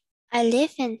 I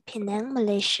live in Penang,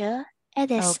 Malaysia.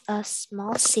 It is a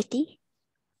small city.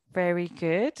 Very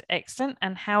good, excellent.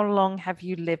 And how long have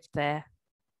you lived there?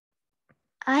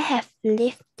 I have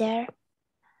lived there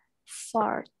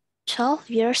for 12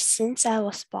 years since I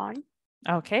was born.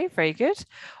 Okay, very good.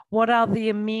 What are the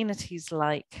amenities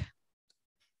like?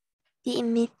 The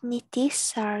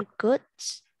amenities are good.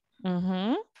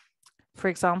 For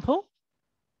example?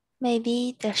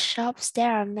 Maybe the shops,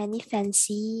 there are many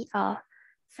fancy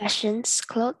fashions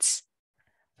clothes.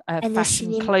 And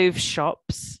fashion clothes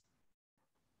shops.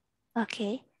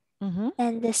 Okay.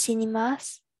 And the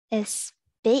cinemas is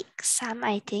big, some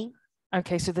I think.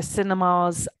 Okay, so the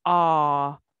cinemas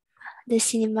are? The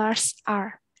cinemas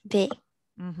are big.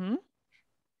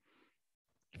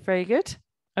 Very good.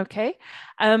 Okay.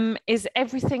 Is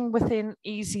everything within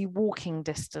easy walking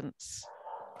distance?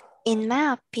 In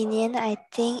my opinion, I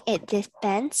think it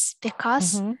depends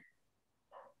because Mhm.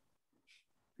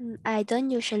 I don't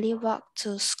usually walk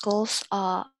to schools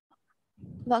or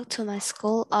walk to my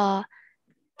school or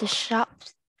the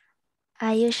shops.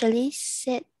 I usually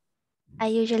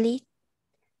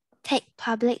take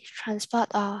public transport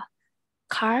or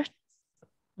car,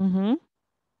 Mhm.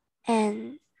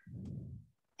 and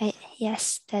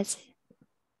yes, that's it.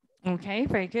 Okay,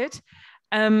 very good.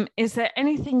 Is there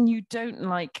anything you don't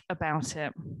like about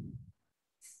it?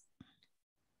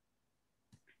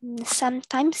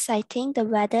 Sometimes I think the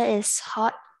weather is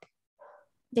hot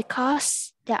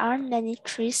because there aren't many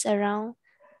trees around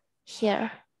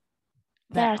here.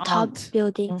 There There are tall aren't.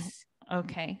 buildings.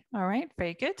 Okay, all right,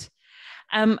 very good.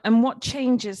 And what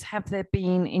changes have there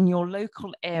been in your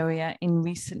local area in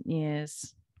recent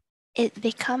years? It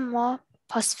become more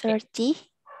prosperity.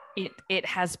 It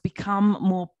has become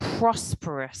more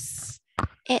prosperous.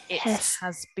 It It has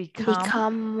has become.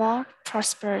 become more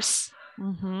prosperous.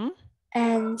 Mm-hmm.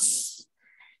 And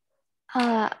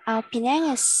our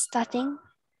Penang is starting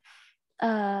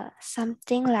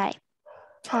something like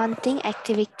planting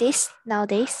activities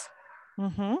nowadays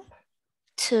Mm-hmm.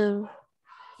 to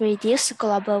reduce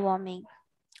global warming.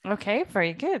 Okay,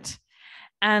 very good.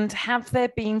 And have there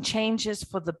been changes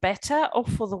for the better or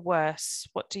for the worse?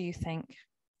 What do you think?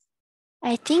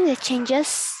 I think the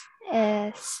changes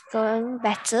is going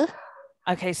better.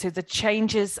 Okay, so the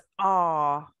changes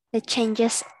are The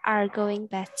changes are going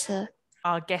better,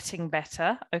 getting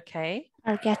better. Okay.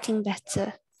 are getting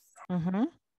better. Mm-hmm.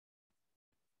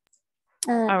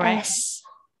 All right. As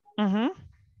Mm-hmm.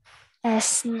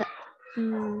 as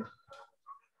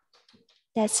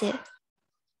that's it.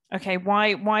 Okay,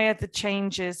 why are the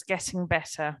changes getting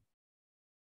better?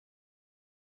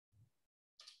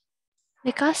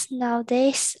 Because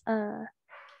nowadays,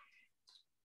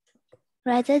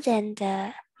 rather than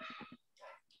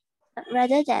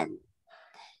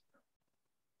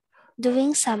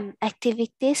doing some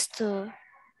activities to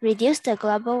reduce the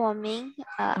global warming,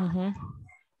 Mm-hmm.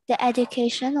 the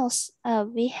education also,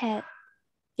 we have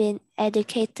been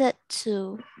educated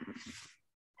to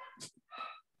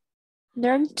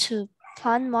learn to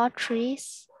plant more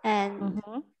trees and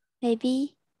Mm-hmm.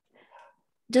 maybe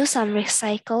do some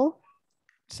recycle,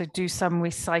 So do some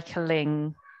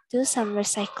recycling. do some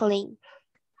recycling.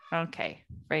 Okay,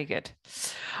 very good.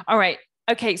 All right.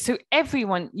 Okay, so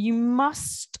everyone, you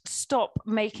must stop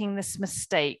making this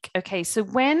mistake. Okay, so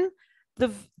when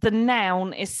the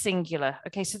noun is singular,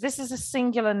 okay, so this is a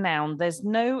singular noun. There's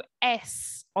no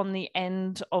S on the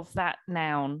end of that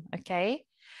noun, okay?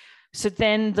 So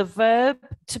then the verb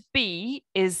to be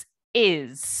is,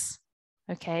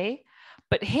 okay?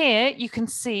 But here you can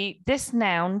see this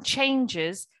noun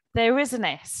changes. There is an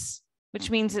S, which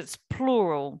means it's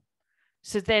plural.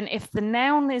 So then if the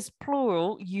noun is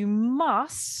plural, you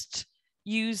must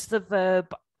use the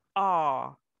verb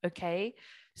are, okay?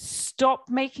 Stop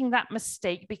making that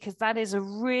mistake because that is a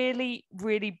really,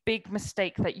 really big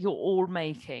mistake that you're all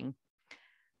making.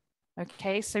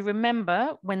 Okay, so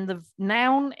remember when the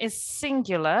noun is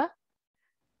singular,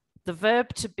 the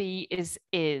verb to be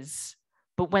is.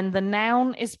 But when the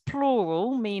noun is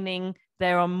plural, meaning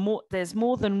there's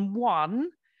more than one,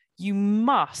 you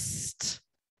must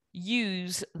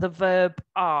use the verb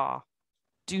are.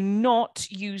 Do not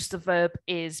use the verb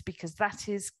is because that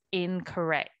is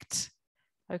incorrect.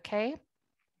 Okay?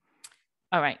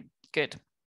 All right, good.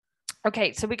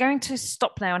 Okay, so we're going to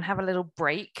stop now and have a little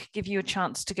break, give you a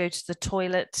chance to go to the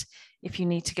toilet if you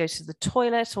need to go to the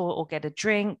toilet or get a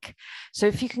drink. So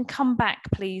if you can come back,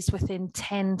 please, within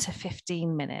 10 to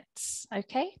 15 minutes.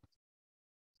 Okay?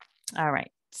 All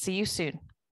right, see you soon.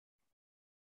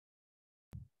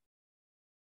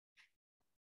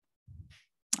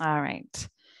 All right.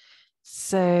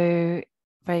 So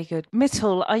very good.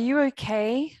 Mittal, are you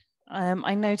okay?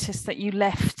 I noticed that you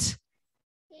left.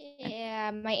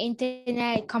 Yeah, my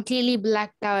internet completely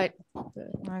blacked out.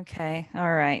 Okay.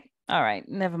 All right. All right.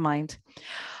 Never mind.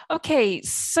 Okay.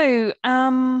 So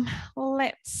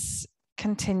let's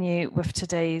continue with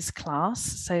today's class.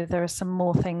 So there are some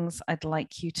more things I'd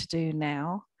like you to do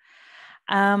now.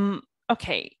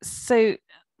 Okay. So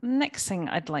next thing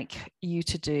I'd like you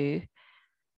to do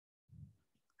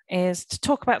is to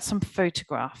talk about some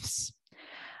photographs.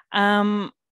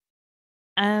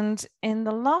 And in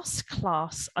the last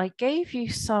class, I gave you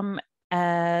some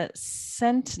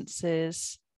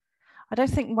sentences. I don't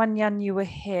think Wanyan, you were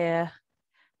here.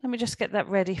 Let me just get that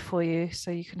ready for you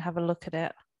so you can have a look at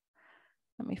it.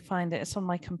 Let me find it. It's on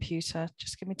my computer.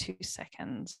 Just give me 2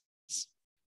 seconds.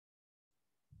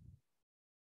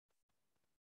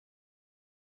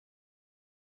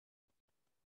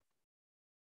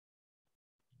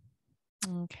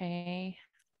 Okay.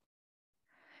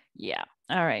 Yeah.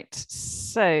 All right.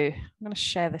 So I'm going to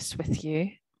share this with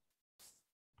you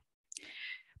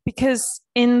because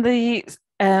in the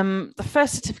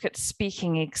first certificate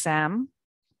speaking exam,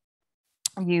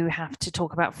 you have to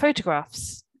talk about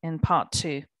photographs in part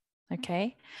 2.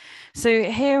 Okay. So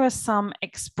here are some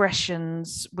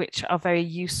expressions which are very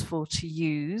useful to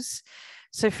use.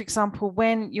 So for example,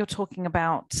 when you're talking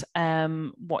about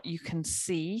what you can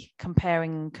see,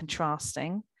 comparing and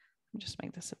contrasting, let me just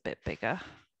make this a bit bigger.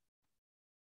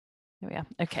 Here we are.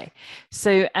 Okay.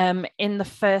 So in the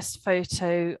first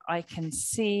photo, I can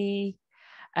see,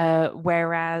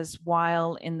 whereas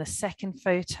while in the second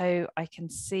photo, I can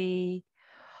see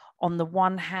on the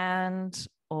one hand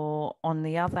or on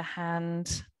the other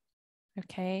hand.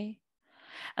 Okay.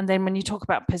 And then when you talk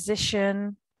about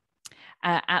position,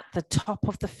 at the top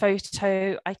of the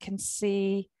photo, I can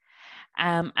see,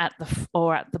 at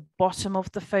the bottom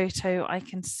of the photo, I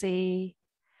can see,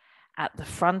 at the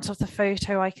front of the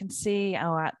photo, I can see,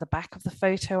 or at the back of the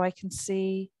photo, I can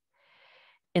see,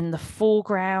 in the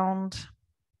foreground,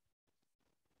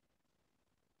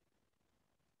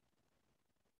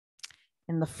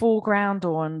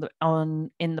 or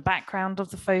in the background of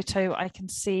the photo, I can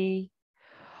see,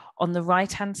 on the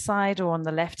right-hand side or on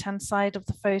the left-hand side of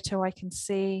the photo, I can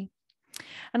see.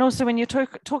 And also when you're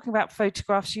talking about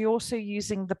photographs, you're also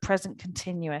using the present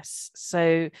continuous.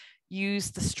 So use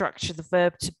the structure, the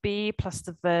verb to be plus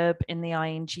the verb in the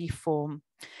ing form.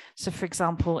 So for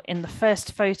example, in the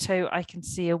first photo, I can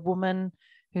see a woman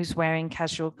who's wearing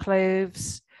casual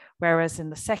clothes, whereas in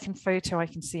the second photo, I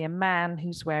can see a man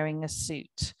who's wearing a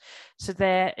suit. So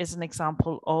there is an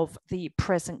example of the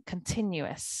present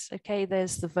continuous. Okay,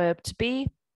 there's the verb to be,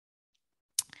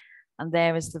 and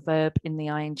there is the verb in the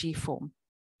ing form.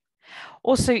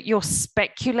 Also, you're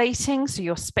speculating. So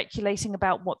you're speculating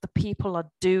about what the people are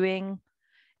doing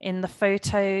in the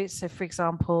photo. So for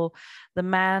example, the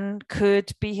man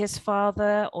could be his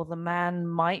father, or the man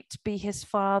might be his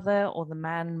father, or the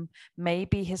man may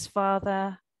be his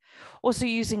father. Also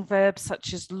using verbs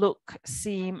such as look,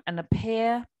 seem, and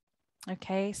appear.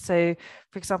 Okay, so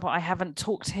for example, I haven't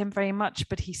talked to him very much,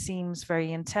 but he seems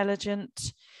very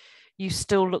intelligent. You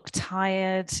still look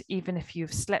tired, even if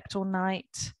you've slept all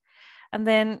night. And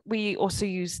then we also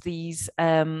use these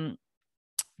patterns.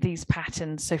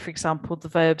 So for example, the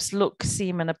verbs look,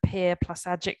 seem, and appear plus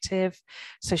adjective.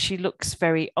 So she looks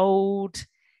very old.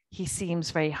 He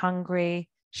seems very hungry.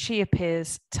 She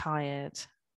appears tired.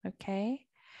 Okay.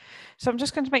 So I'm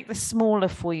just going to make this smaller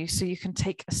for you so you can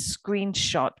take a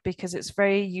screenshot, because it's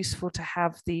very useful to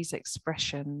have these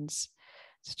expressions.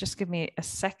 So just give me a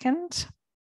second.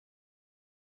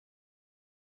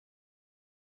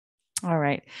 All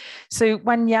right. So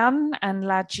Wanyan and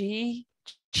Laji,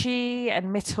 Chi and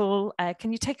Mittal,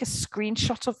 can you take a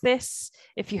screenshot of this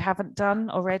if you haven't done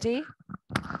already?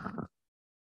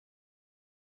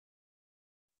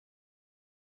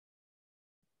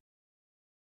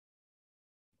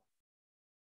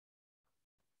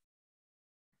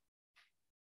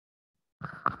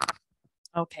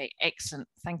 Okay, excellent.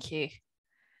 Thank you.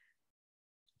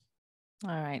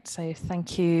 All right, so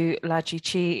thank you, Laji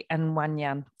Chi and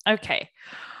Wanyan. Okay.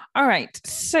 All right,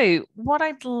 so what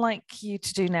I'd like you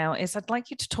to do now is I'd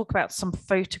like you to talk about some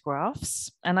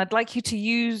photographs, and I'd like you to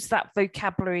use that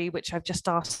vocabulary which I've just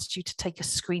asked you to take a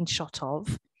screenshot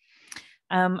of.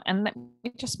 And let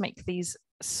me just make these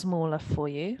smaller for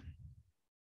you.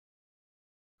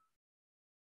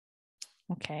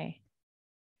 Okay.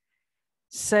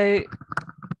 So,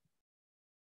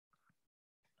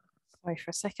 sorry for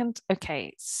a second.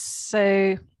 Okay,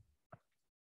 so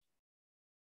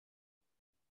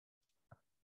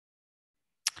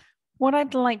what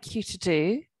I'd like you to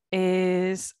do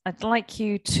is I'd like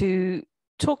you to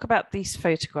talk about these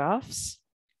photographs.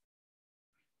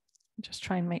 Just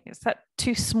try and make, is that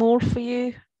too small for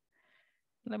you?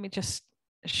 Let me just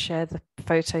share the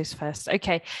photos first.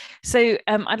 Okay, so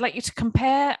I'd like you to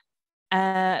compare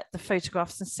the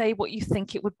photographs and say what you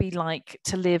think it would be like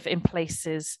to live in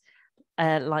places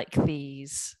like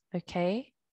these.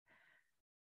 Okay.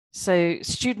 So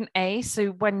student A,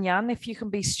 so Wanyan, if you can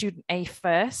be student A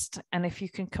first, and if you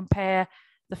can compare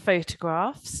the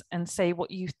photographs and say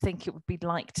what you think it would be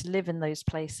like to live in those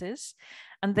places.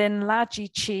 And then Laji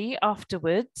Chi,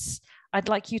 afterwards, I'd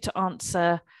like you to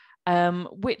answer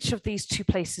which of these two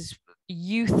places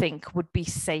you think would be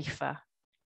safer.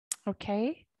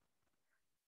 Okay.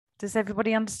 Does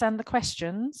everybody understand the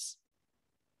questions?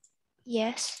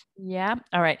 Yes. Yeah.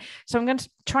 All right. So I'm going to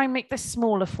try and make this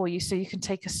smaller for you so you can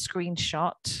take a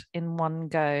screenshot in one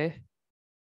go.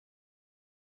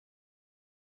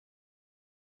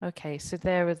 Okay, so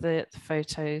there are the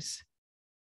photos.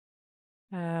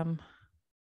 There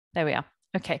we are.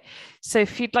 Okay, so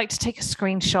if you'd like to take a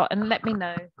screenshot and let me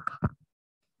know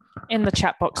in the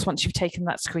chat box once you've taken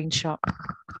that screenshot.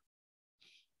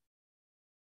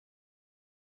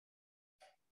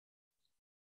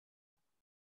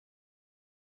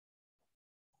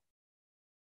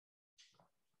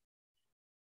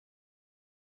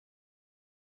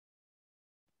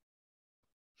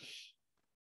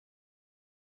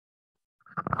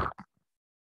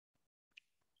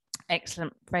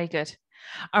 Excellent, very good.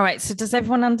 All right, so does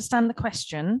everyone understand the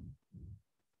question?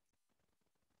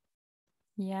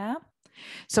 Yeah.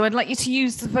 So I'd like you to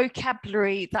use the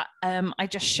vocabulary that I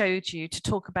just showed you to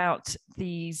talk about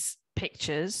these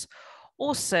pictures.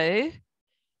 Also,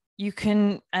 you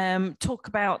can talk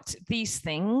about these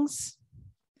things.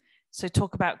 So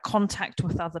talk about contact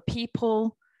with other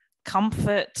people,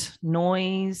 comfort,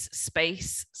 noise,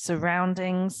 space,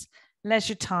 surroundings,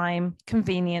 leisure time,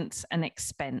 convenience, and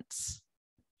expense.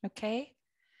 Okay.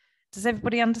 Does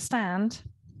everybody understand?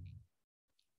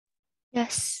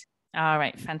 Yes. All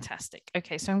right, fantastic.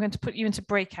 Okay, so I'm going to put you into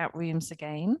breakout rooms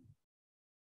again.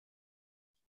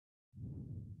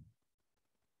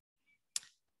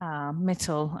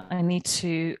 Mittel, I need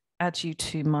to add you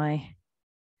to my...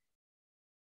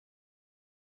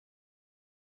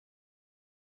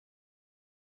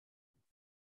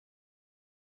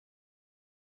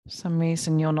 For some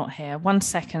reason you're not here. 1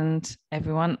 second,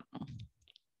 everyone.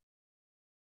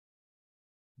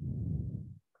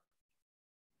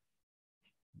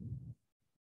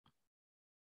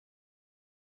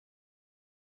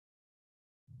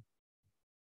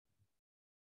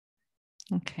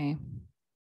 Okay.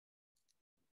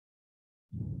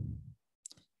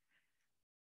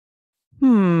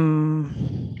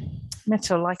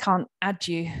 Mittel, I can't add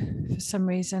you for some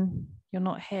reason. You're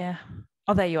not here.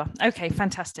 Oh, there you are. Okay,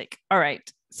 fantastic. All right.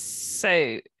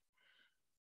 So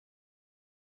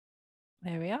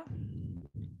there we are.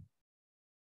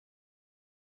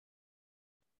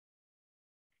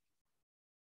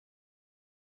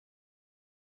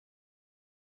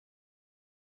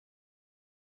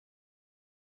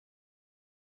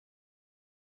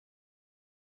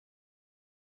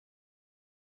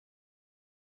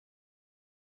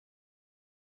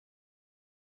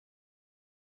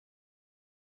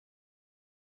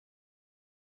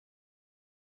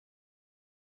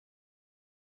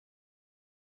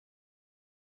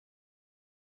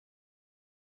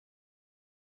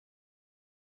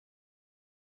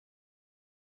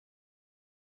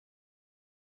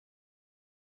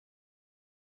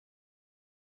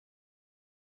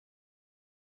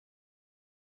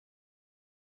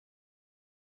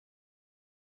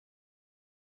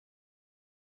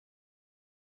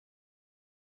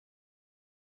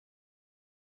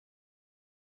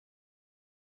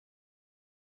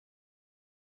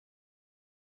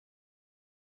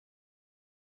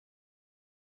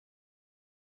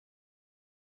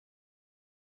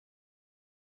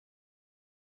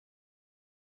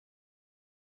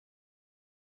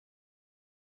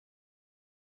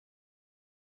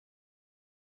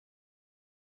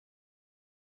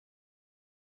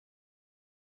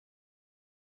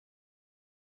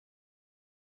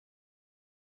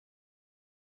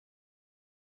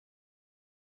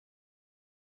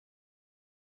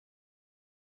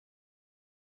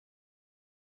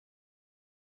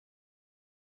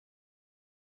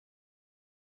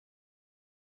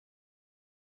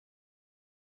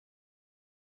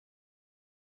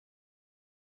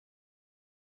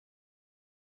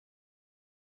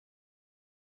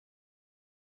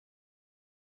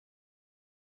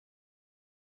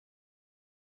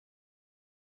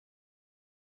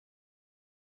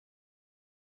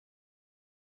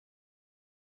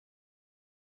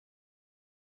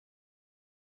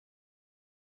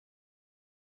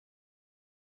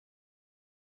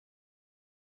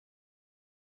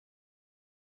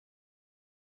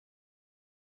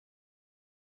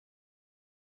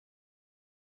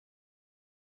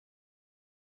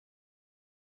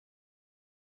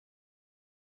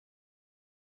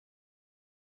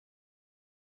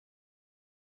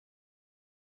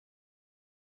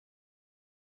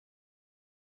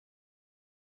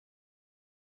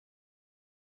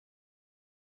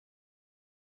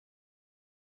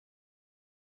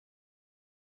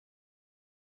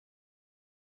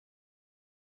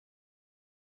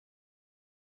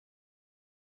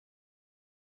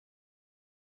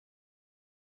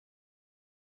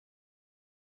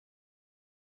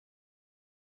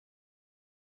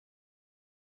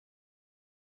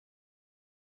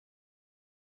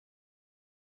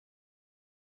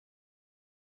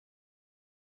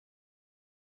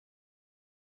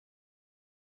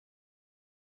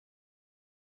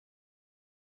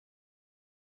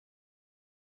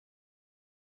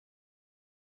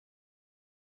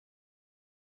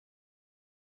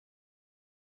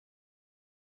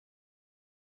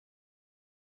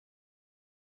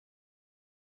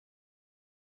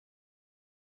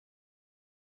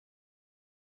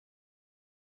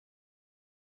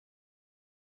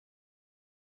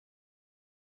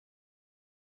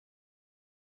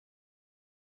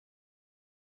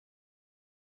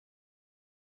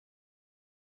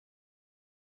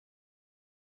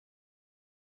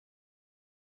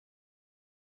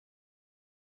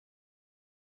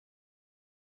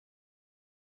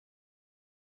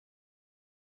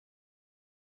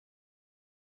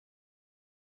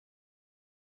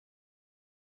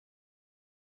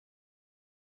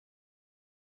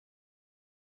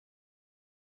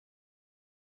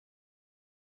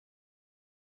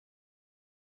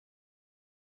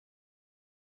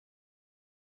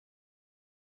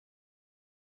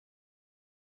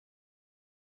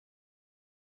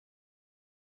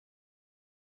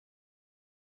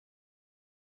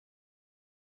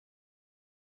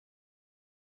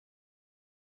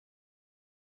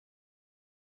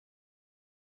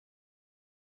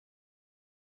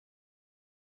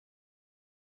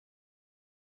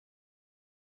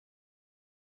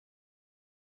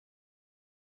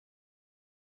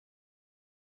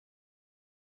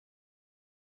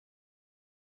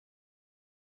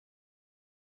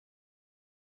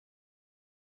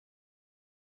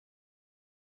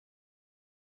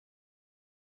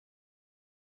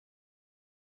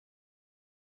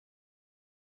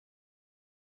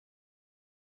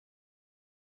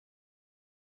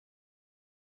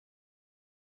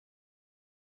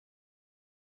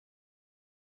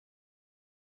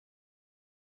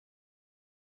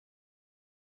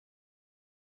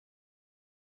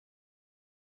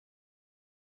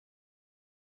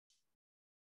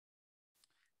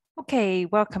 Okay,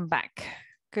 welcome back.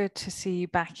 Good to see you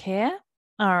back here.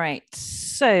 All right,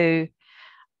 so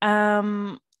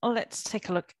let's take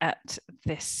a look at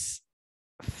these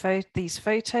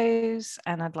photos,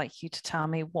 and I'd like you to tell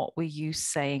me what were you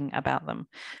saying about them.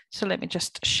 So let me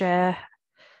just share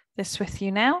this with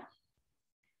you now.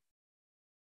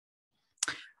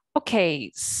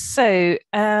 Okay, so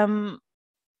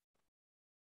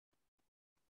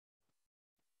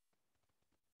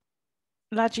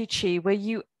Laji Chi, were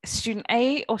you student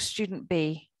A or student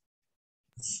B?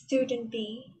 Student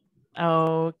B.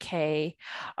 Okay.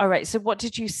 All right. So what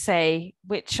did you say?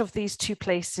 Which of these two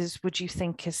places would you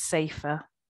think is safer?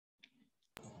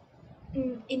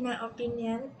 In my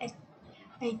opinion,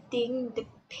 I think the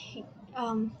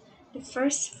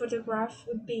first photograph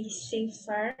would be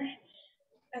safer,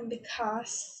 and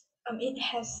because it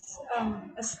has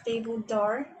a stable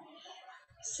door,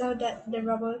 so that the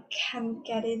robber can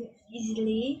get in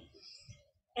easily,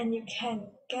 and you can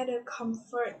get a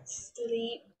comfortable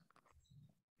sleep.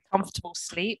 Comfortable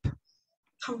sleep.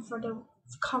 Comfortable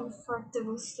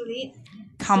sleep.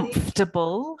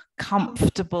 Comfortable.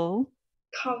 Comfortable.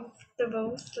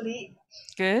 Comfortable sleep.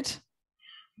 Good.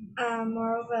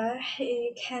 Moreover,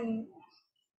 you can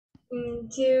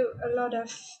do a lot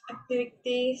of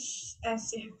activities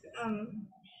as you have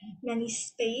many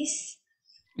space.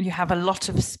 You have a lot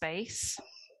of space.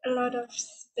 A lot of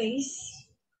space.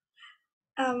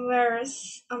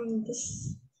 Whereas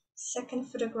this second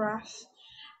photograph,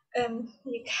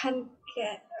 you can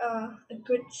get a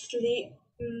good sleep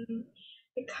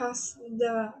because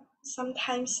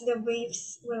sometimes the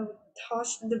waves will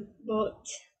toss the boat.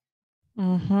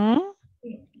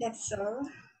 That's all.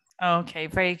 Okay,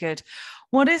 very good.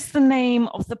 What is the name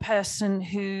of the person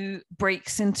who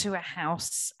breaks into a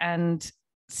house and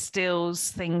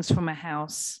steals things from a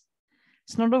house?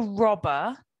 It's not a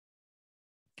robber.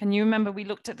 Can you remember we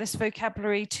looked at this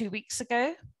vocabulary 2 weeks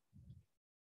ago?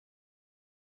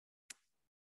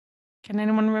 Can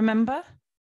anyone remember?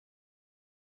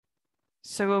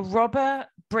 So a robber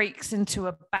breaks into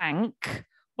a bank.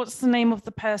 What's the name of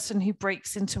the person who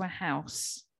breaks into a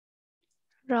house?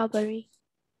 Robbery.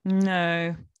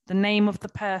 No, the name of the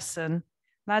person.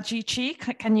 Laji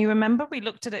Chi, can you remember? We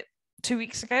looked at it 2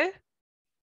 weeks ago.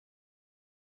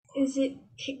 Is it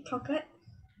pickpocket?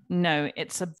 No,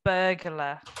 it's a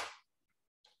burglar.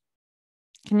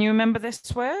 Can you remember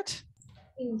this word?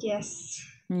 Yes.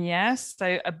 Yes,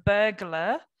 so a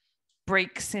burglar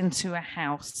breaks into a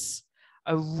house.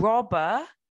 A robber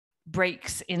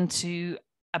breaks into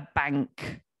a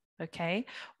bank. Okay,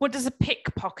 what does a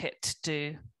pickpocket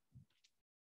do?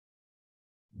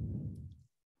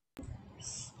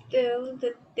 Steal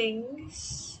the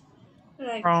things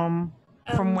like From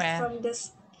where?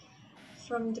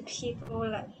 from the people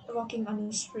like walking on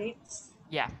the streets.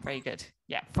 Yeah, very good.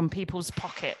 Yeah, from people's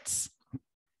pockets.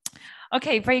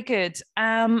 Okay, very good.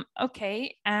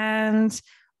 Okay, and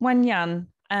Wanyan,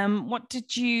 what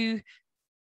did you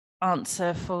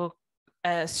answer for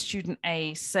student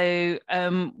A? So,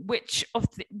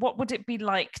 what would it be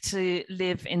like to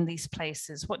live in these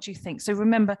places? What do you think? So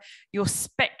remember, you're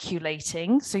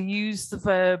speculating. So use the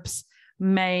verbs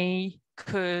may,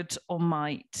 could, or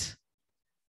might.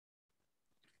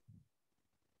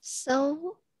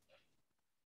 So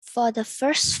for the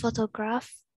first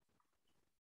photograph,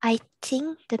 I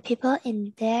think the people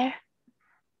in there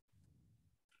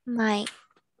might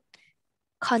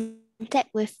contact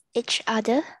with each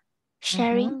other,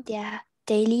 sharing their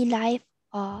daily life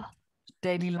or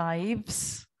Daily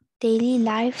lives. daily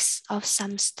lives of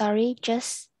some story,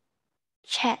 just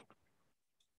chat.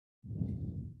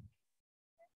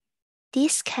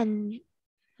 This can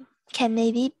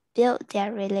maybe build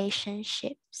their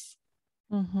relationships.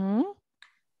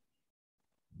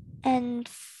 And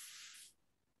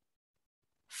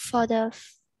for the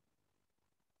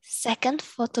second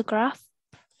photograph,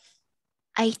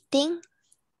 I think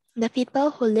the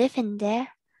people who live in there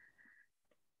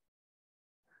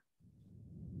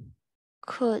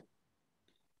could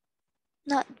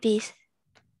not be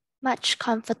much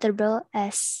comfortable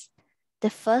as the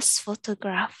first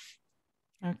photograph.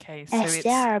 Okay, so as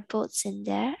there are boats in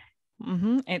there.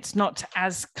 It's not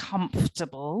as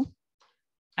comfortable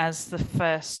as the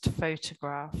first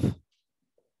photograph.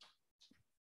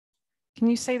 Can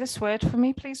you say this word for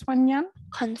me, please, Wanyan?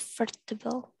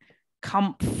 Comfortable.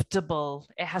 Comfortable.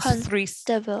 It has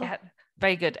comfortable.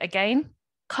 Very good. Again?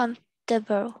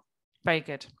 Comfortable. Very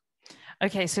good.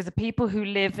 Okay, so the people who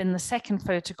live in the second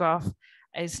photograph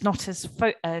is not as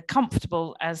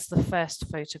comfortable as the first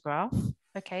photograph.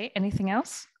 Okay, anything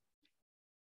else?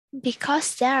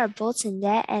 Because there are boats in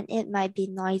there and it might be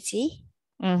noisy.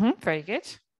 Very good.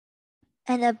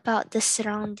 And about the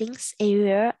surroundings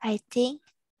area, I think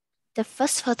the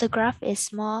first photograph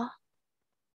is more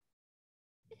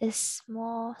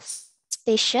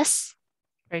spacious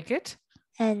Very good.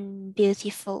 and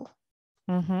beautiful.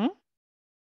 Mm-hmm.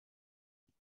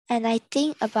 And I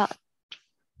think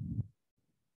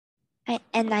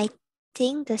I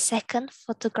think the second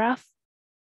photograph,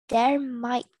 there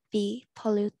might be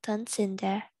pollutants in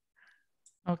there.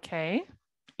 Okay.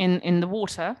 In the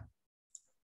water.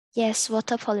 Yes,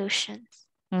 water pollution.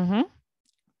 Mm-hmm.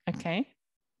 Okay.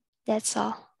 That's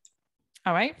all.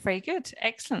 All right. Very good.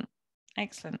 Excellent.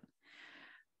 Excellent.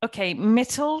 Okay,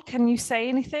 Mittel, can you say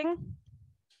anything?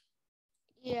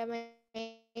 Yeah, my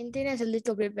internet is a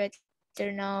little bit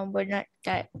better now, but not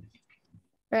that.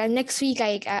 Next week,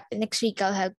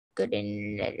 I'll have good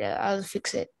internet. I'll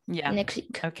fix it. Yeah. Next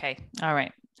week. Okay. All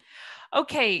right.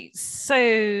 Okay,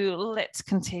 so let's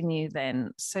continue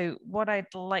then. So what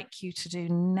I'd like you to do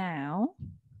now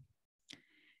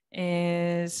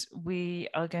is we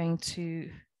are going to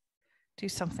do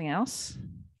something else.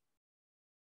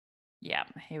 Yeah,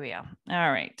 here we are.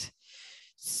 All right.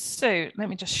 So let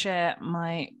me just share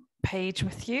my page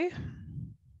with you.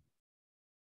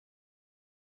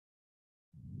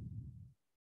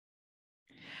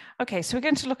 Okay, so we're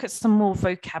going to look at some more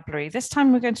vocabulary. This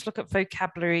time we're going to look at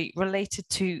vocabulary related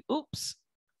to, oops,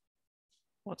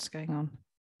 what's going on?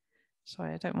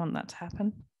 Sorry, I don't want that to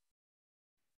happen.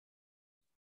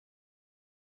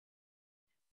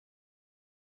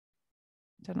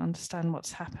 Don't understand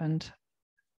what's happened.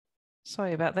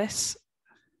 Sorry about this.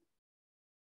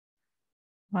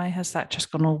 Why has that just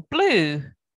gone all blue?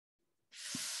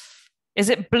 Is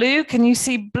it blue? Can you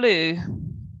see blue?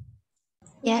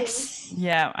 Yes.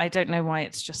 Yeah, I don't know why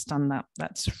it's just done that.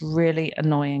 That's really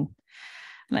annoying.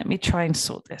 Let me try and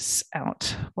sort this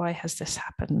out. Why has this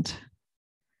happened?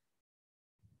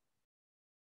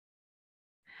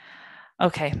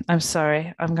 Okay, I'm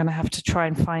sorry. I'm going to have to try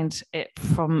and find it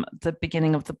from the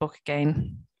beginning of the book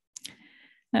again.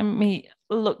 Let me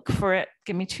look for it.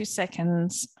 Give me 2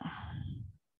 seconds.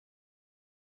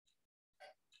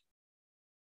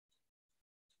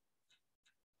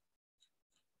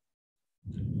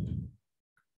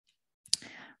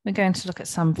 We're going to look at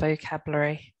some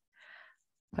vocabulary,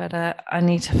 but I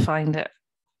need to find it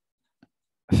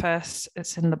first.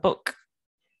 It's in the book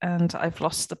and I've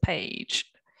lost the page.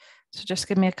 So just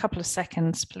give me a couple of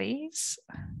seconds, please.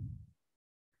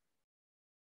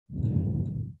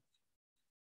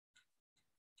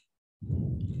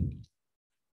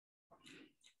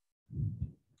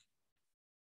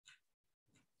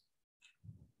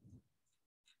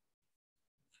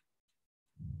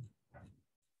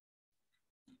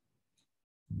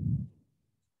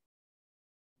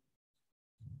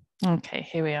 Okay,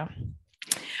 here we are.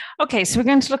 Okay, so we're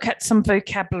going to look at some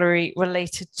vocabulary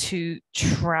related to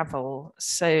travel.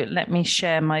 So let me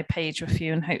share my page with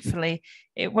you and hopefully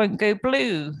it won't go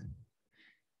blue.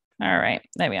 All right,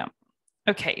 there we are.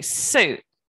 Okay, so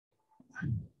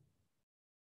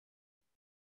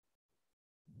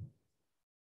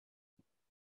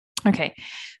okay,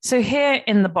 so here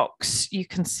in the box, you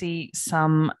can see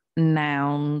some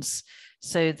nouns.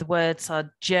 So the words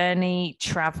are journey,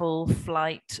 travel,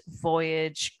 flight,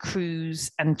 voyage,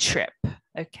 cruise, and trip.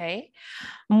 Okay.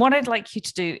 And what I'd like you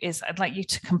to do is I'd like you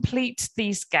to complete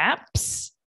these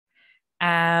gaps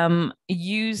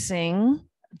using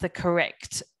the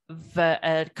correct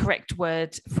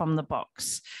word from the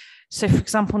box. So for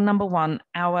example, number 1,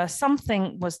 our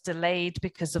something was delayed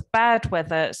because of bad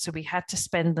weather, so we had to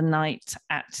spend the night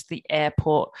at the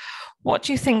airport. What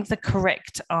do you think the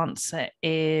correct answer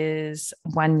is,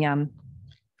 Wanyan?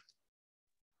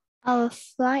 Our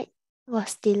flight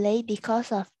was delayed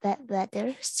because of bad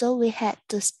weather, so we had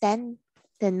to spend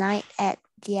the night at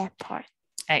the airport.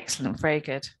 Excellent, very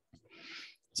good.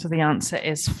 So the answer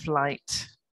is flight.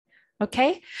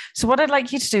 Okay, so what I'd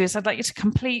like you to do is I'd like you to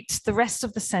complete the rest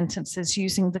of the sentences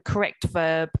using the correct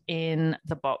verb in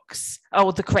the box,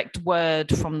 or the correct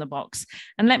word from the box,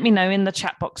 and let me know in the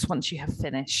chat box once you have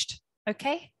finished.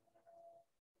 Okay?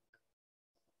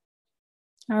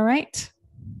 All right.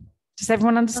 Does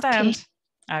everyone understand?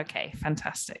 Okay,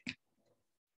 fantastic.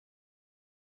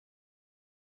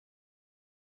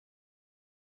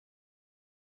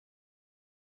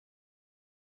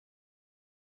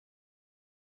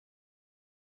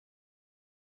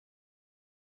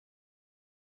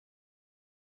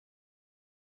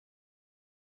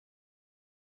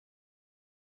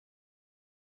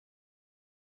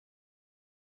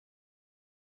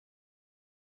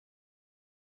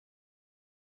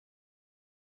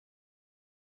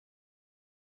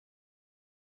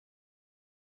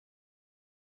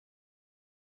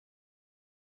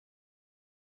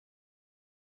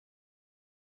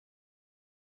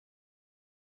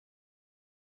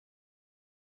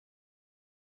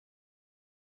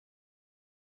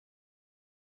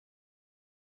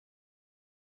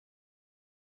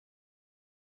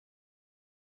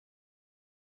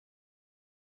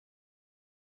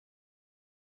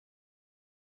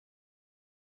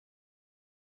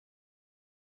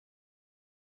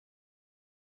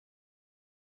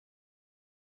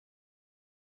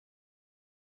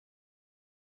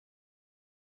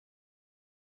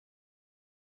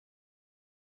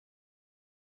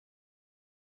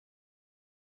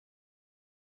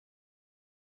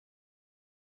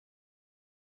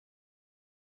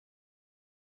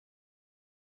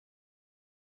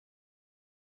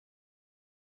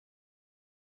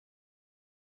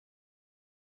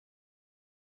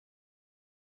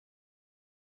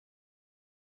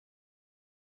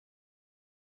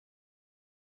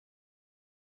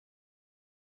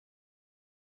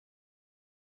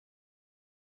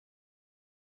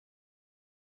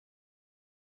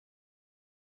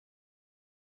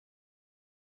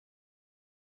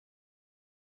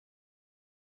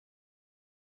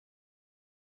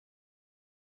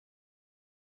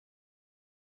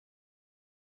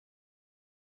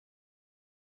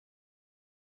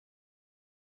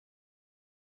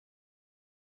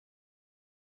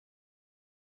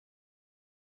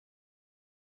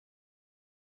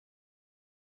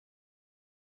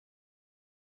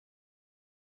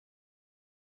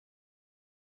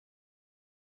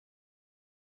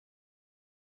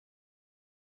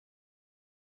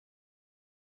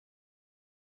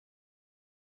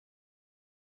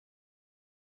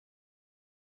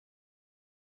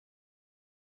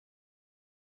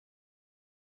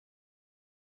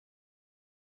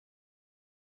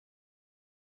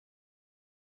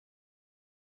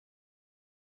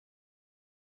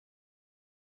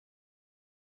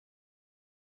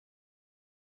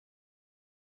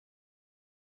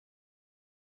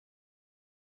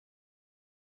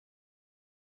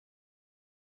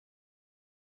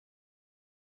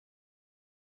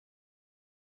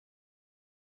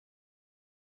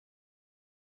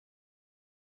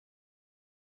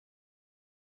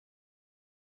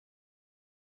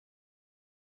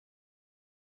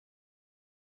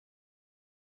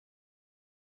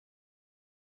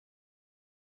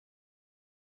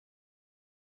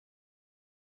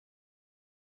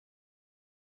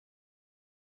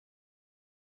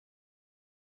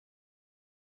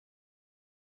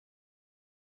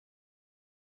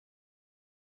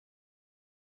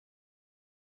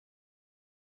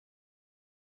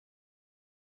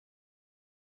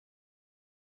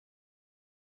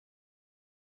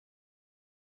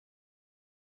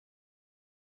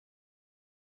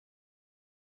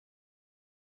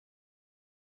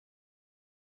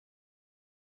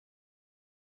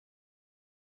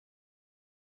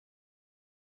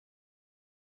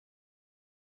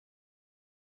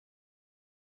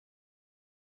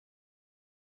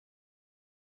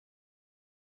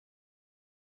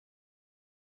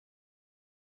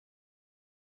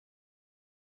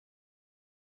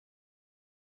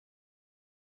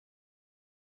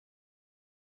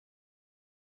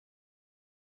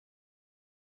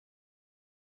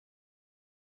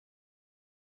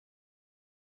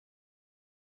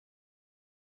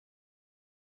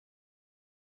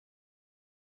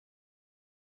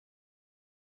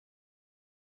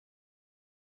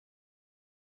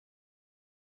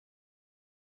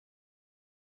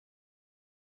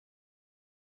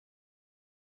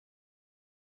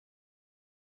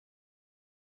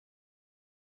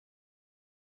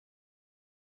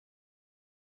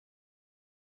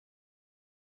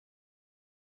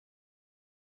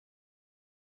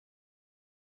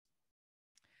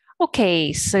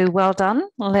 Okay, so well done.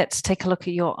 Let's take a look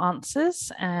at your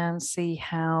answers and see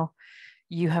how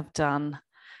you have done.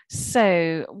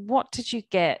 So what did you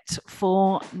get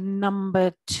for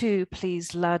number 2,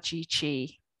 please,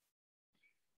 Lajichi?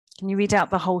 Can you read out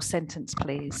the whole sentence,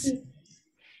 please?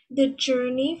 The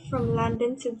journey from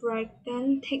London to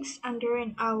Brighton takes under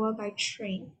an hour by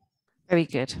train. Very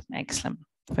good. Excellent.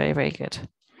 Very, very good.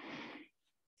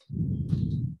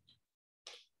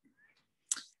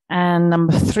 And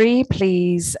number 3,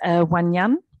 please,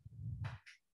 Wanyan.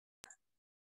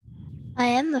 I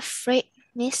am afraid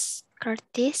Miss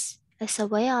Curtis is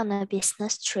away on a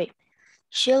business trip.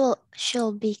 She'll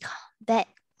be back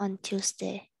on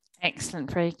Tuesday. Excellent.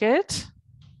 Very good.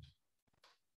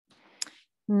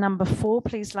 Number 4,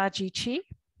 please, Lajichi.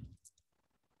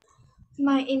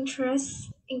 My interests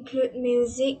include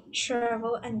music,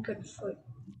 travel, and good food.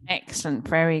 Excellent.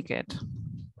 Very good.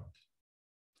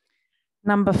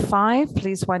 Number 5,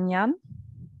 please, Wanyan.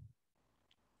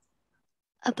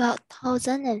 About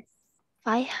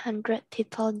 1,500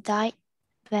 people died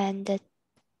when the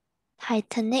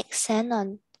Titanic sank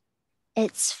on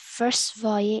its first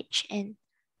voyage in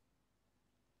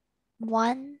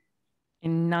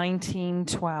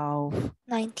 1912.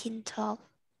 1912.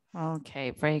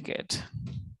 Okay, very good.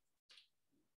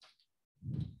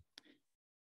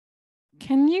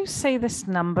 Can you say this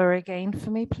number again for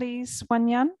me, please,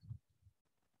 Wanyan?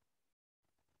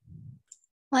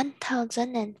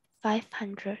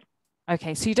 1,500.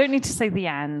 Okay, so you don't need to say the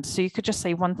and, so you could just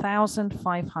say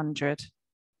 1,500.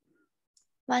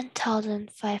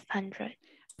 1,500.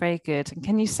 Very good. And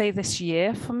can you say this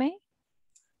year for me?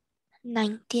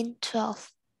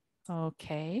 1912.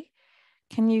 Okay.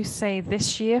 Can you say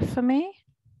this year for me?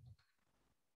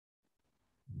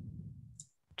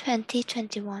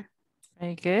 2021.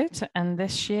 Very good. And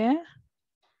this year?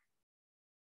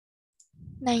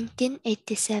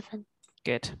 1987.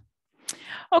 Good.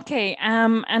 Okay,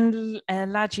 and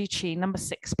Lajichi, number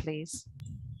 6, please.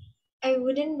 I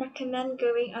wouldn't recommend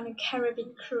going on a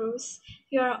Caribbean cruise.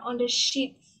 You are on the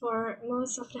ship for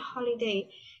most of the holiday,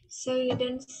 so you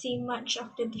don't see much of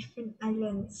the different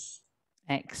islands.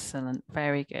 Excellent.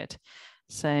 Very good.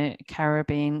 So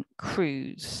Caribbean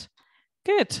cruise.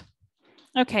 Good.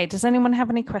 Okay, does anyone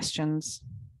have any questions?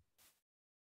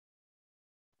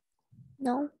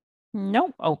 No.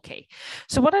 No? Okay.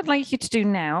 So what I'd like you to do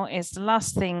now is the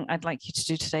last thing I'd like you to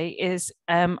do today is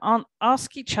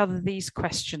ask each other these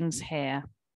questions here.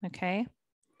 Okay.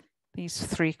 These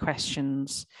 3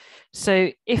 questions.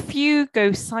 So if you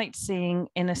go sightseeing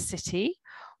in a city,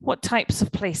 what types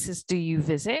of places do you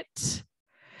visit?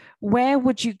 Where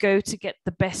would you go to get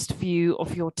the best view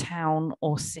of your town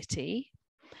or city?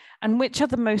 And which are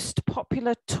the most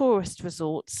popular tourist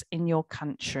resorts in your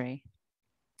country?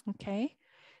 Okay.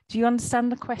 Do you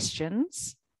understand the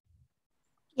questions?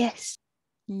 Yes.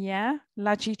 Yeah.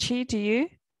 Lajichi, do you?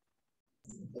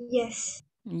 Yes.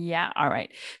 Yeah. All right.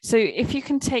 So if you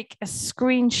can take a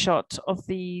screenshot of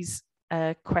these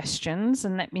questions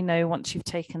and let me know once you've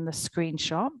taken the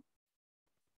screenshot.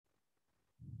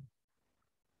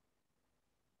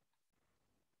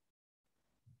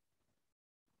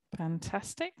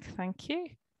 Fantastic. Thank you.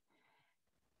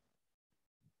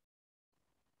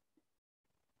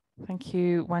 Thank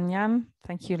you, Wanyan.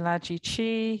 Thank you,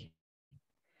 Lajichi.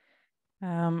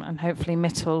 And hopefully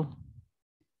Mittal,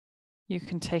 you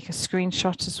can take a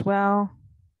screenshot as well.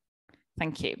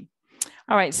 Thank you.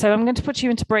 All right, so I'm going to put you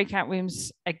into breakout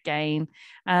rooms again.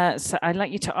 So I'd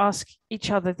like you to ask each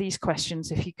other these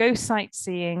questions. If you go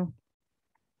sightseeing,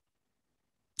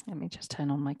 let me just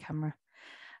turn on my camera.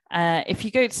 If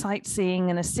you go sightseeing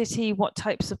in a city, what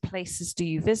types of places do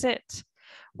you visit?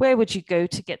 Where would you go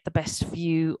to get the best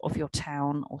view of your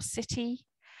town or city?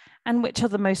 And which are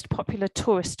the most popular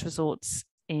tourist resorts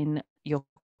in your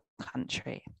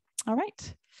country? All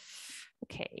right.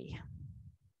 Okay.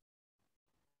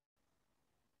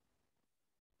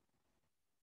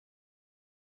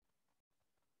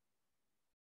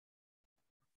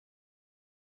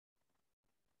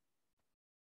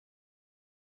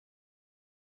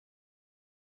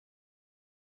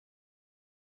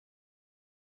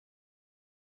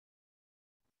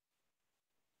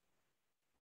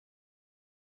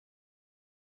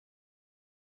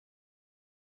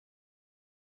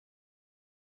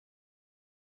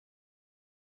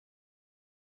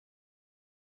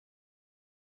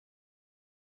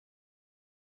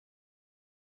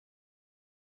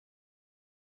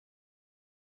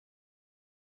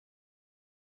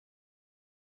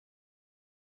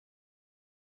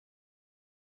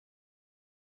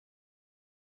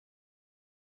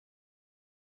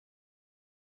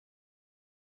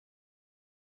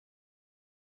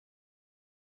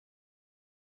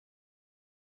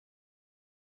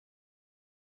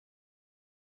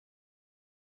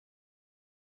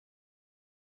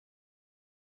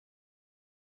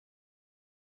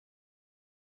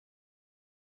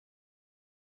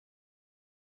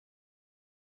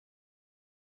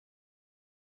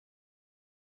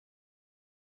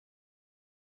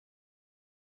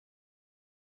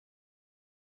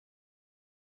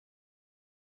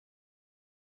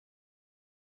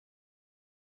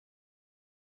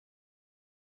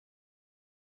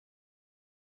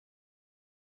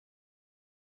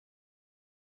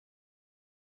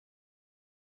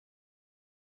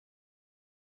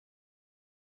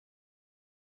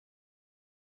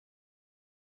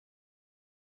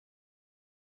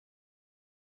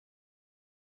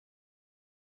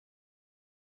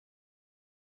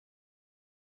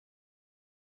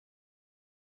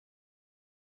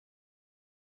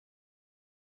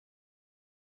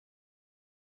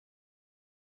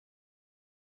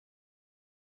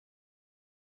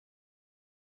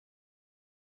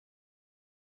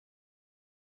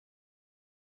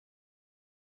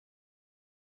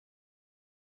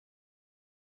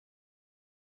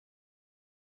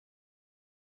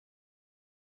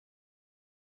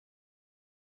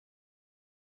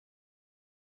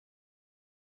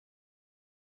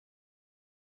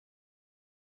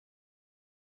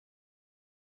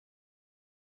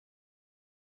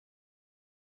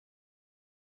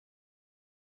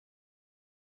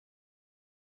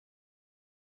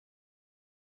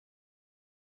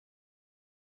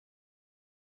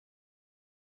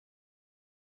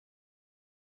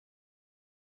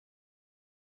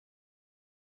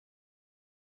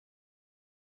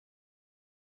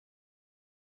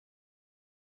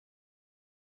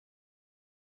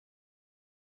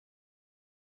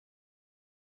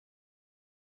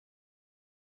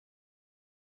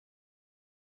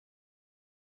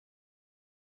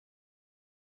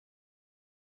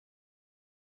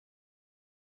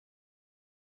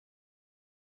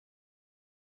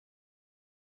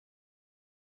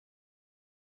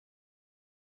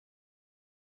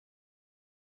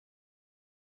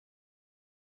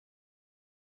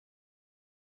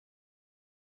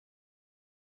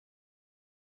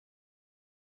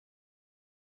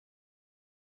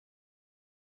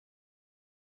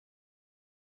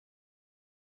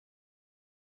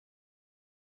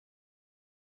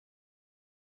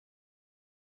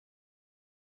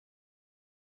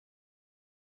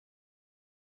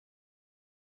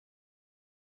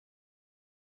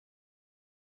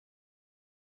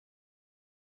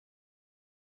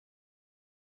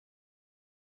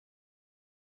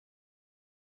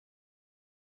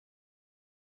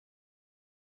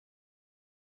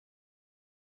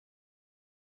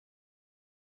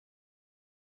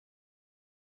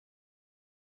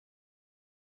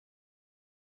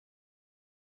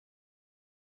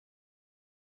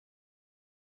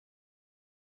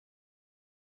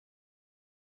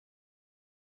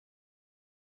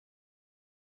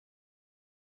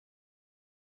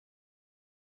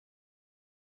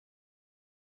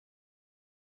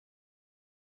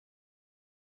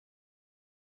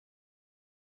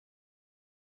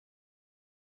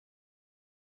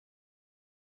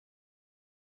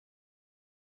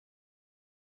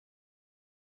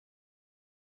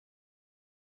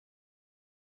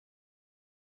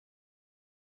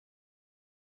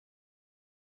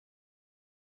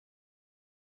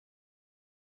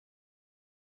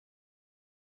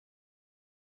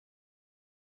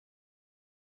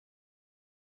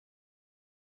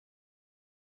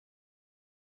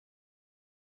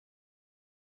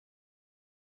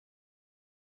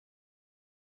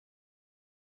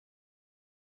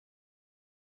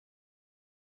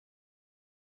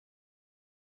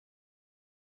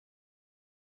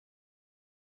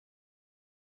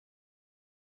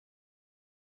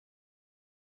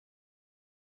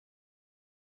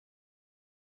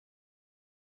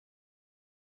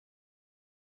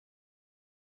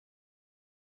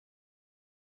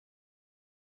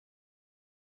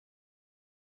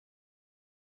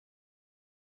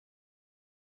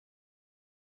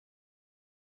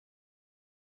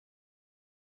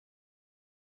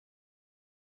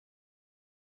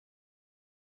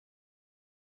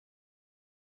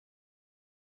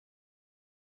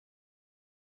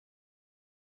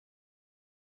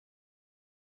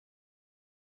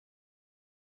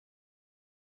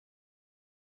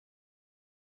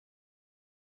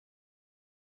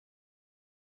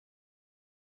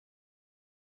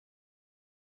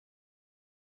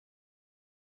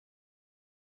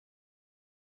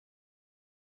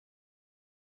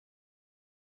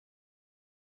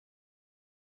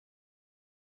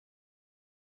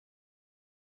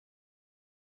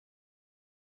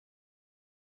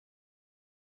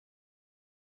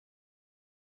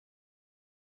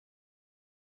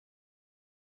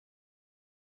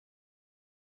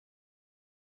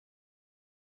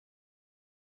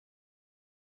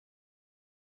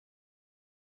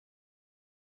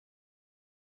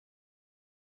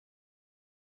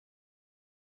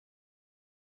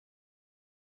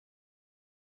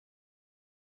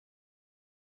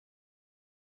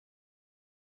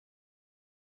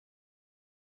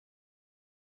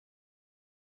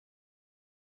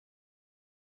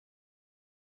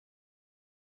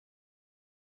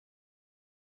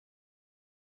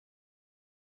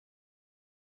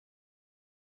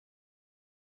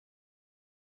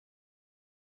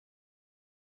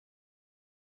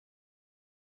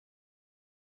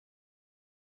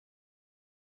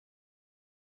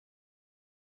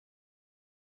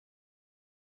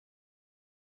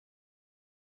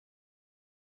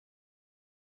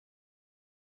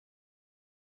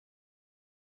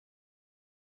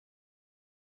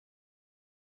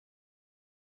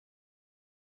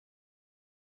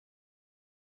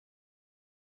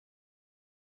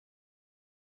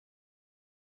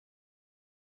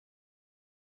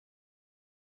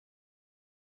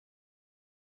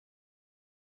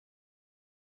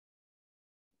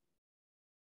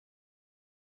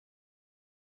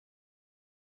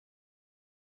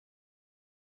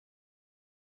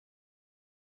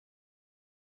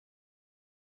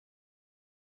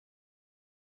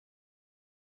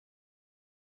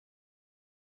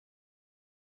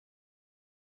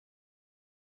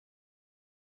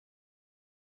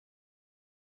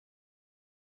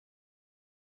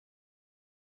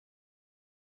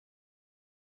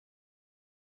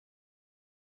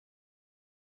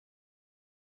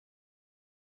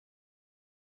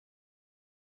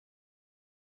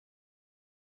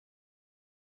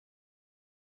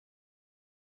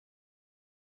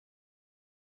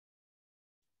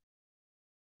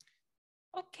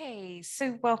 Okay,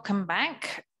 so welcome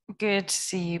back. Good to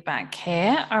see you back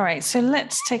here. All right, so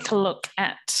let's take a look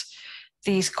at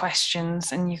these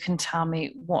questions and you can tell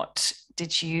me what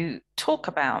did you talk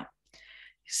about.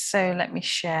 So let me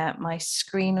share my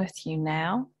screen with you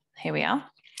now. Here we are.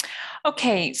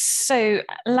 Okay, so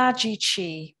Laji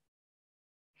Chi,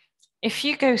 if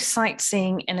you go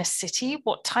sightseeing in a city,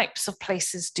 what types of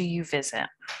places do you visit?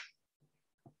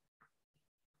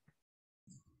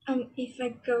 If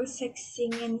I go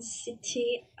sightseeing in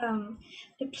city,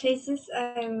 the places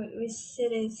I would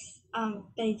visit is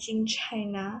Beijing,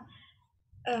 China,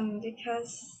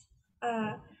 because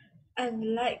I'd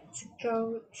like to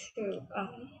go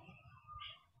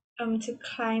to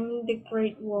climb the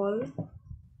Great Wall.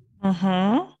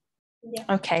 Mm-hmm. Yeah.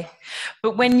 Okay,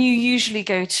 but when you usually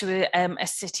go to a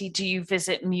city, do you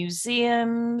visit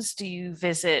museums? Do you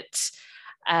visit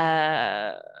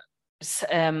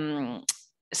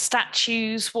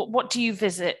statues? What do you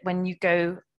visit when you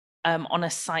go on a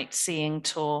sightseeing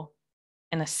tour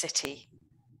in a city?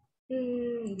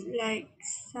 Like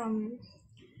some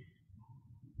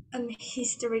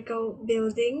historical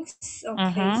buildings or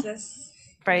places.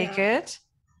 Very Yeah. good.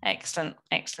 Excellent,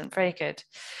 excellent, very good.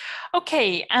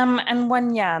 Okay, and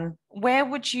Wanyan, where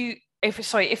would you,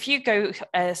 if you go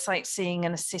sightseeing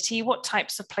in a city, what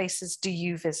types of places do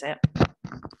you visit?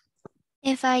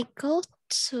 If I go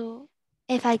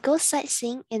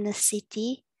sightseeing in a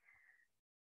city,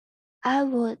 I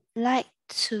would like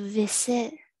to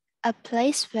visit a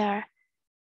place where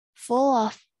full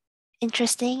of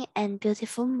interesting and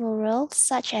beautiful murals,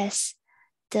 such as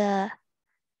the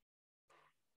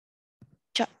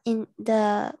in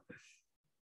the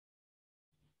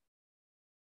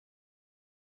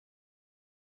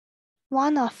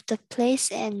one of the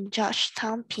place in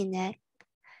Georgetown, Penang.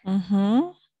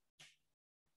 Mm-hmm.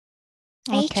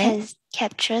 I Okay. can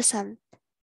capture some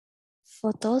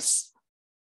photos.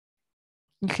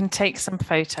 You can take some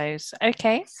photos.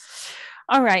 Okay.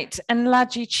 All right. And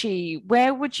Laji Chi,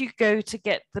 where would you go to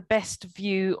get the best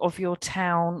view of your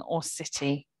town or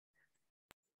city?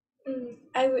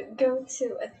 I would go to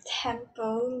a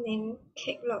temple named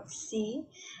Kek Lok Si,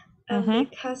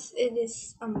 because it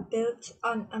is built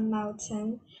on a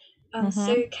mountain,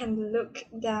 so you can look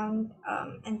down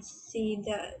and see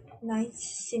the nice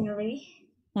scenery.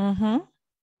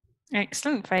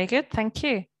 Excellent. Very good. Thank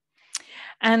you.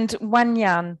 And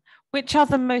Wanyan, which are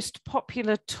the most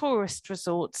popular tourist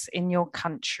resorts in your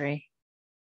country?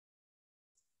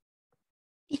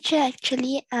 Teacher,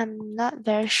 actually, I'm not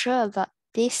very sure about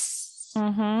these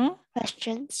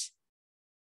questions.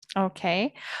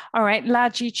 Okay. All right.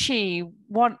 Laji Chi,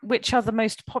 which are the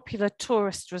most popular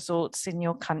tourist resorts in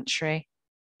your country?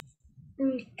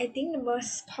 I think the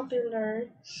most popular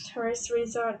tourist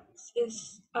resort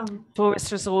is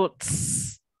Tourist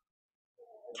resorts.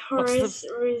 tourist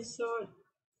resort.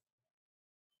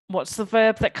 What's the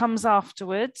verb that comes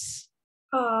afterwards?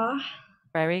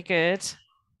 Very good.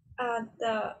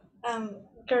 The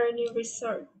Gurney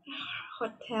Resort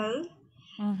Hotel.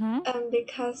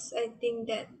 Because I think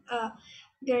that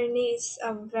Gurney is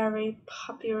a very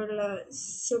popular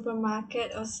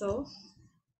supermarket also.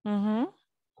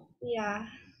 Yeah.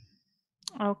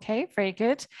 Okay, very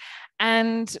good.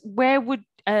 And where would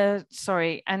and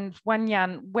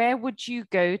Wanyan, where would you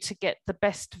go to get the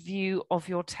best view of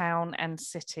your town and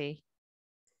city?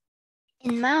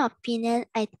 In my opinion,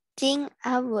 I think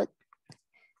I would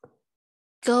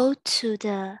go to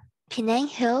the Penang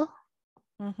Hill,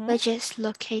 which is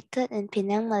located in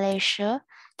Penang, Malaysia,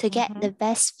 to get the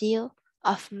best view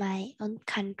of my own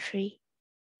country.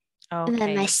 Okay.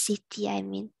 And my city, I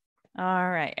mean. All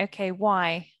right. Okay.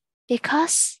 Why?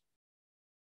 Because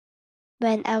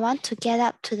when I want to get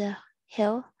up to the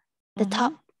hill, the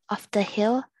top of the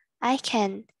hill, I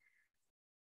can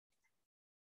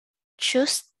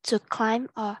choose to climb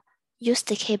or use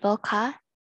the cable car.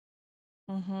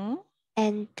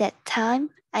 And that time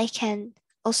I can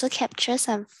also capture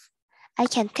I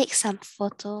can take some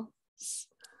photos.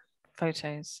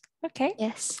 Okay.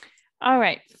 Yes. All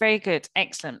right. Very good.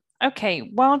 Excellent. Okay.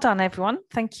 Well done, everyone.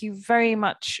 Thank you very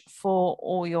much for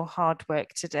all your hard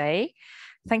work today.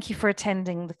 Thank you for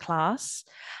attending the class.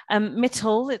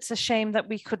 Mittal, it's a shame that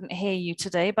we couldn't hear you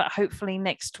today, but hopefully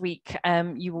next week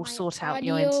you will sort out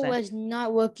your internet. Audio was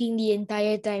not working the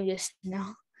entire time just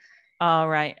now. All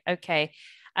right. Okay.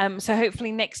 So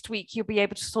hopefully next week you'll be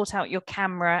able to sort out your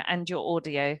camera and your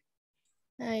audio.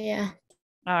 Yeah.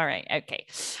 All right. Okay.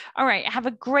 All right. Have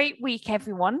a great week,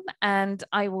 everyone. And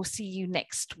I will see you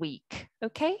next week.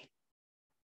 Okay.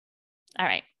 All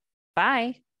right.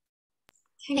 Bye.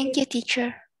 Thank you,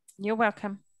 teacher. You're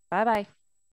welcome. Bye-bye.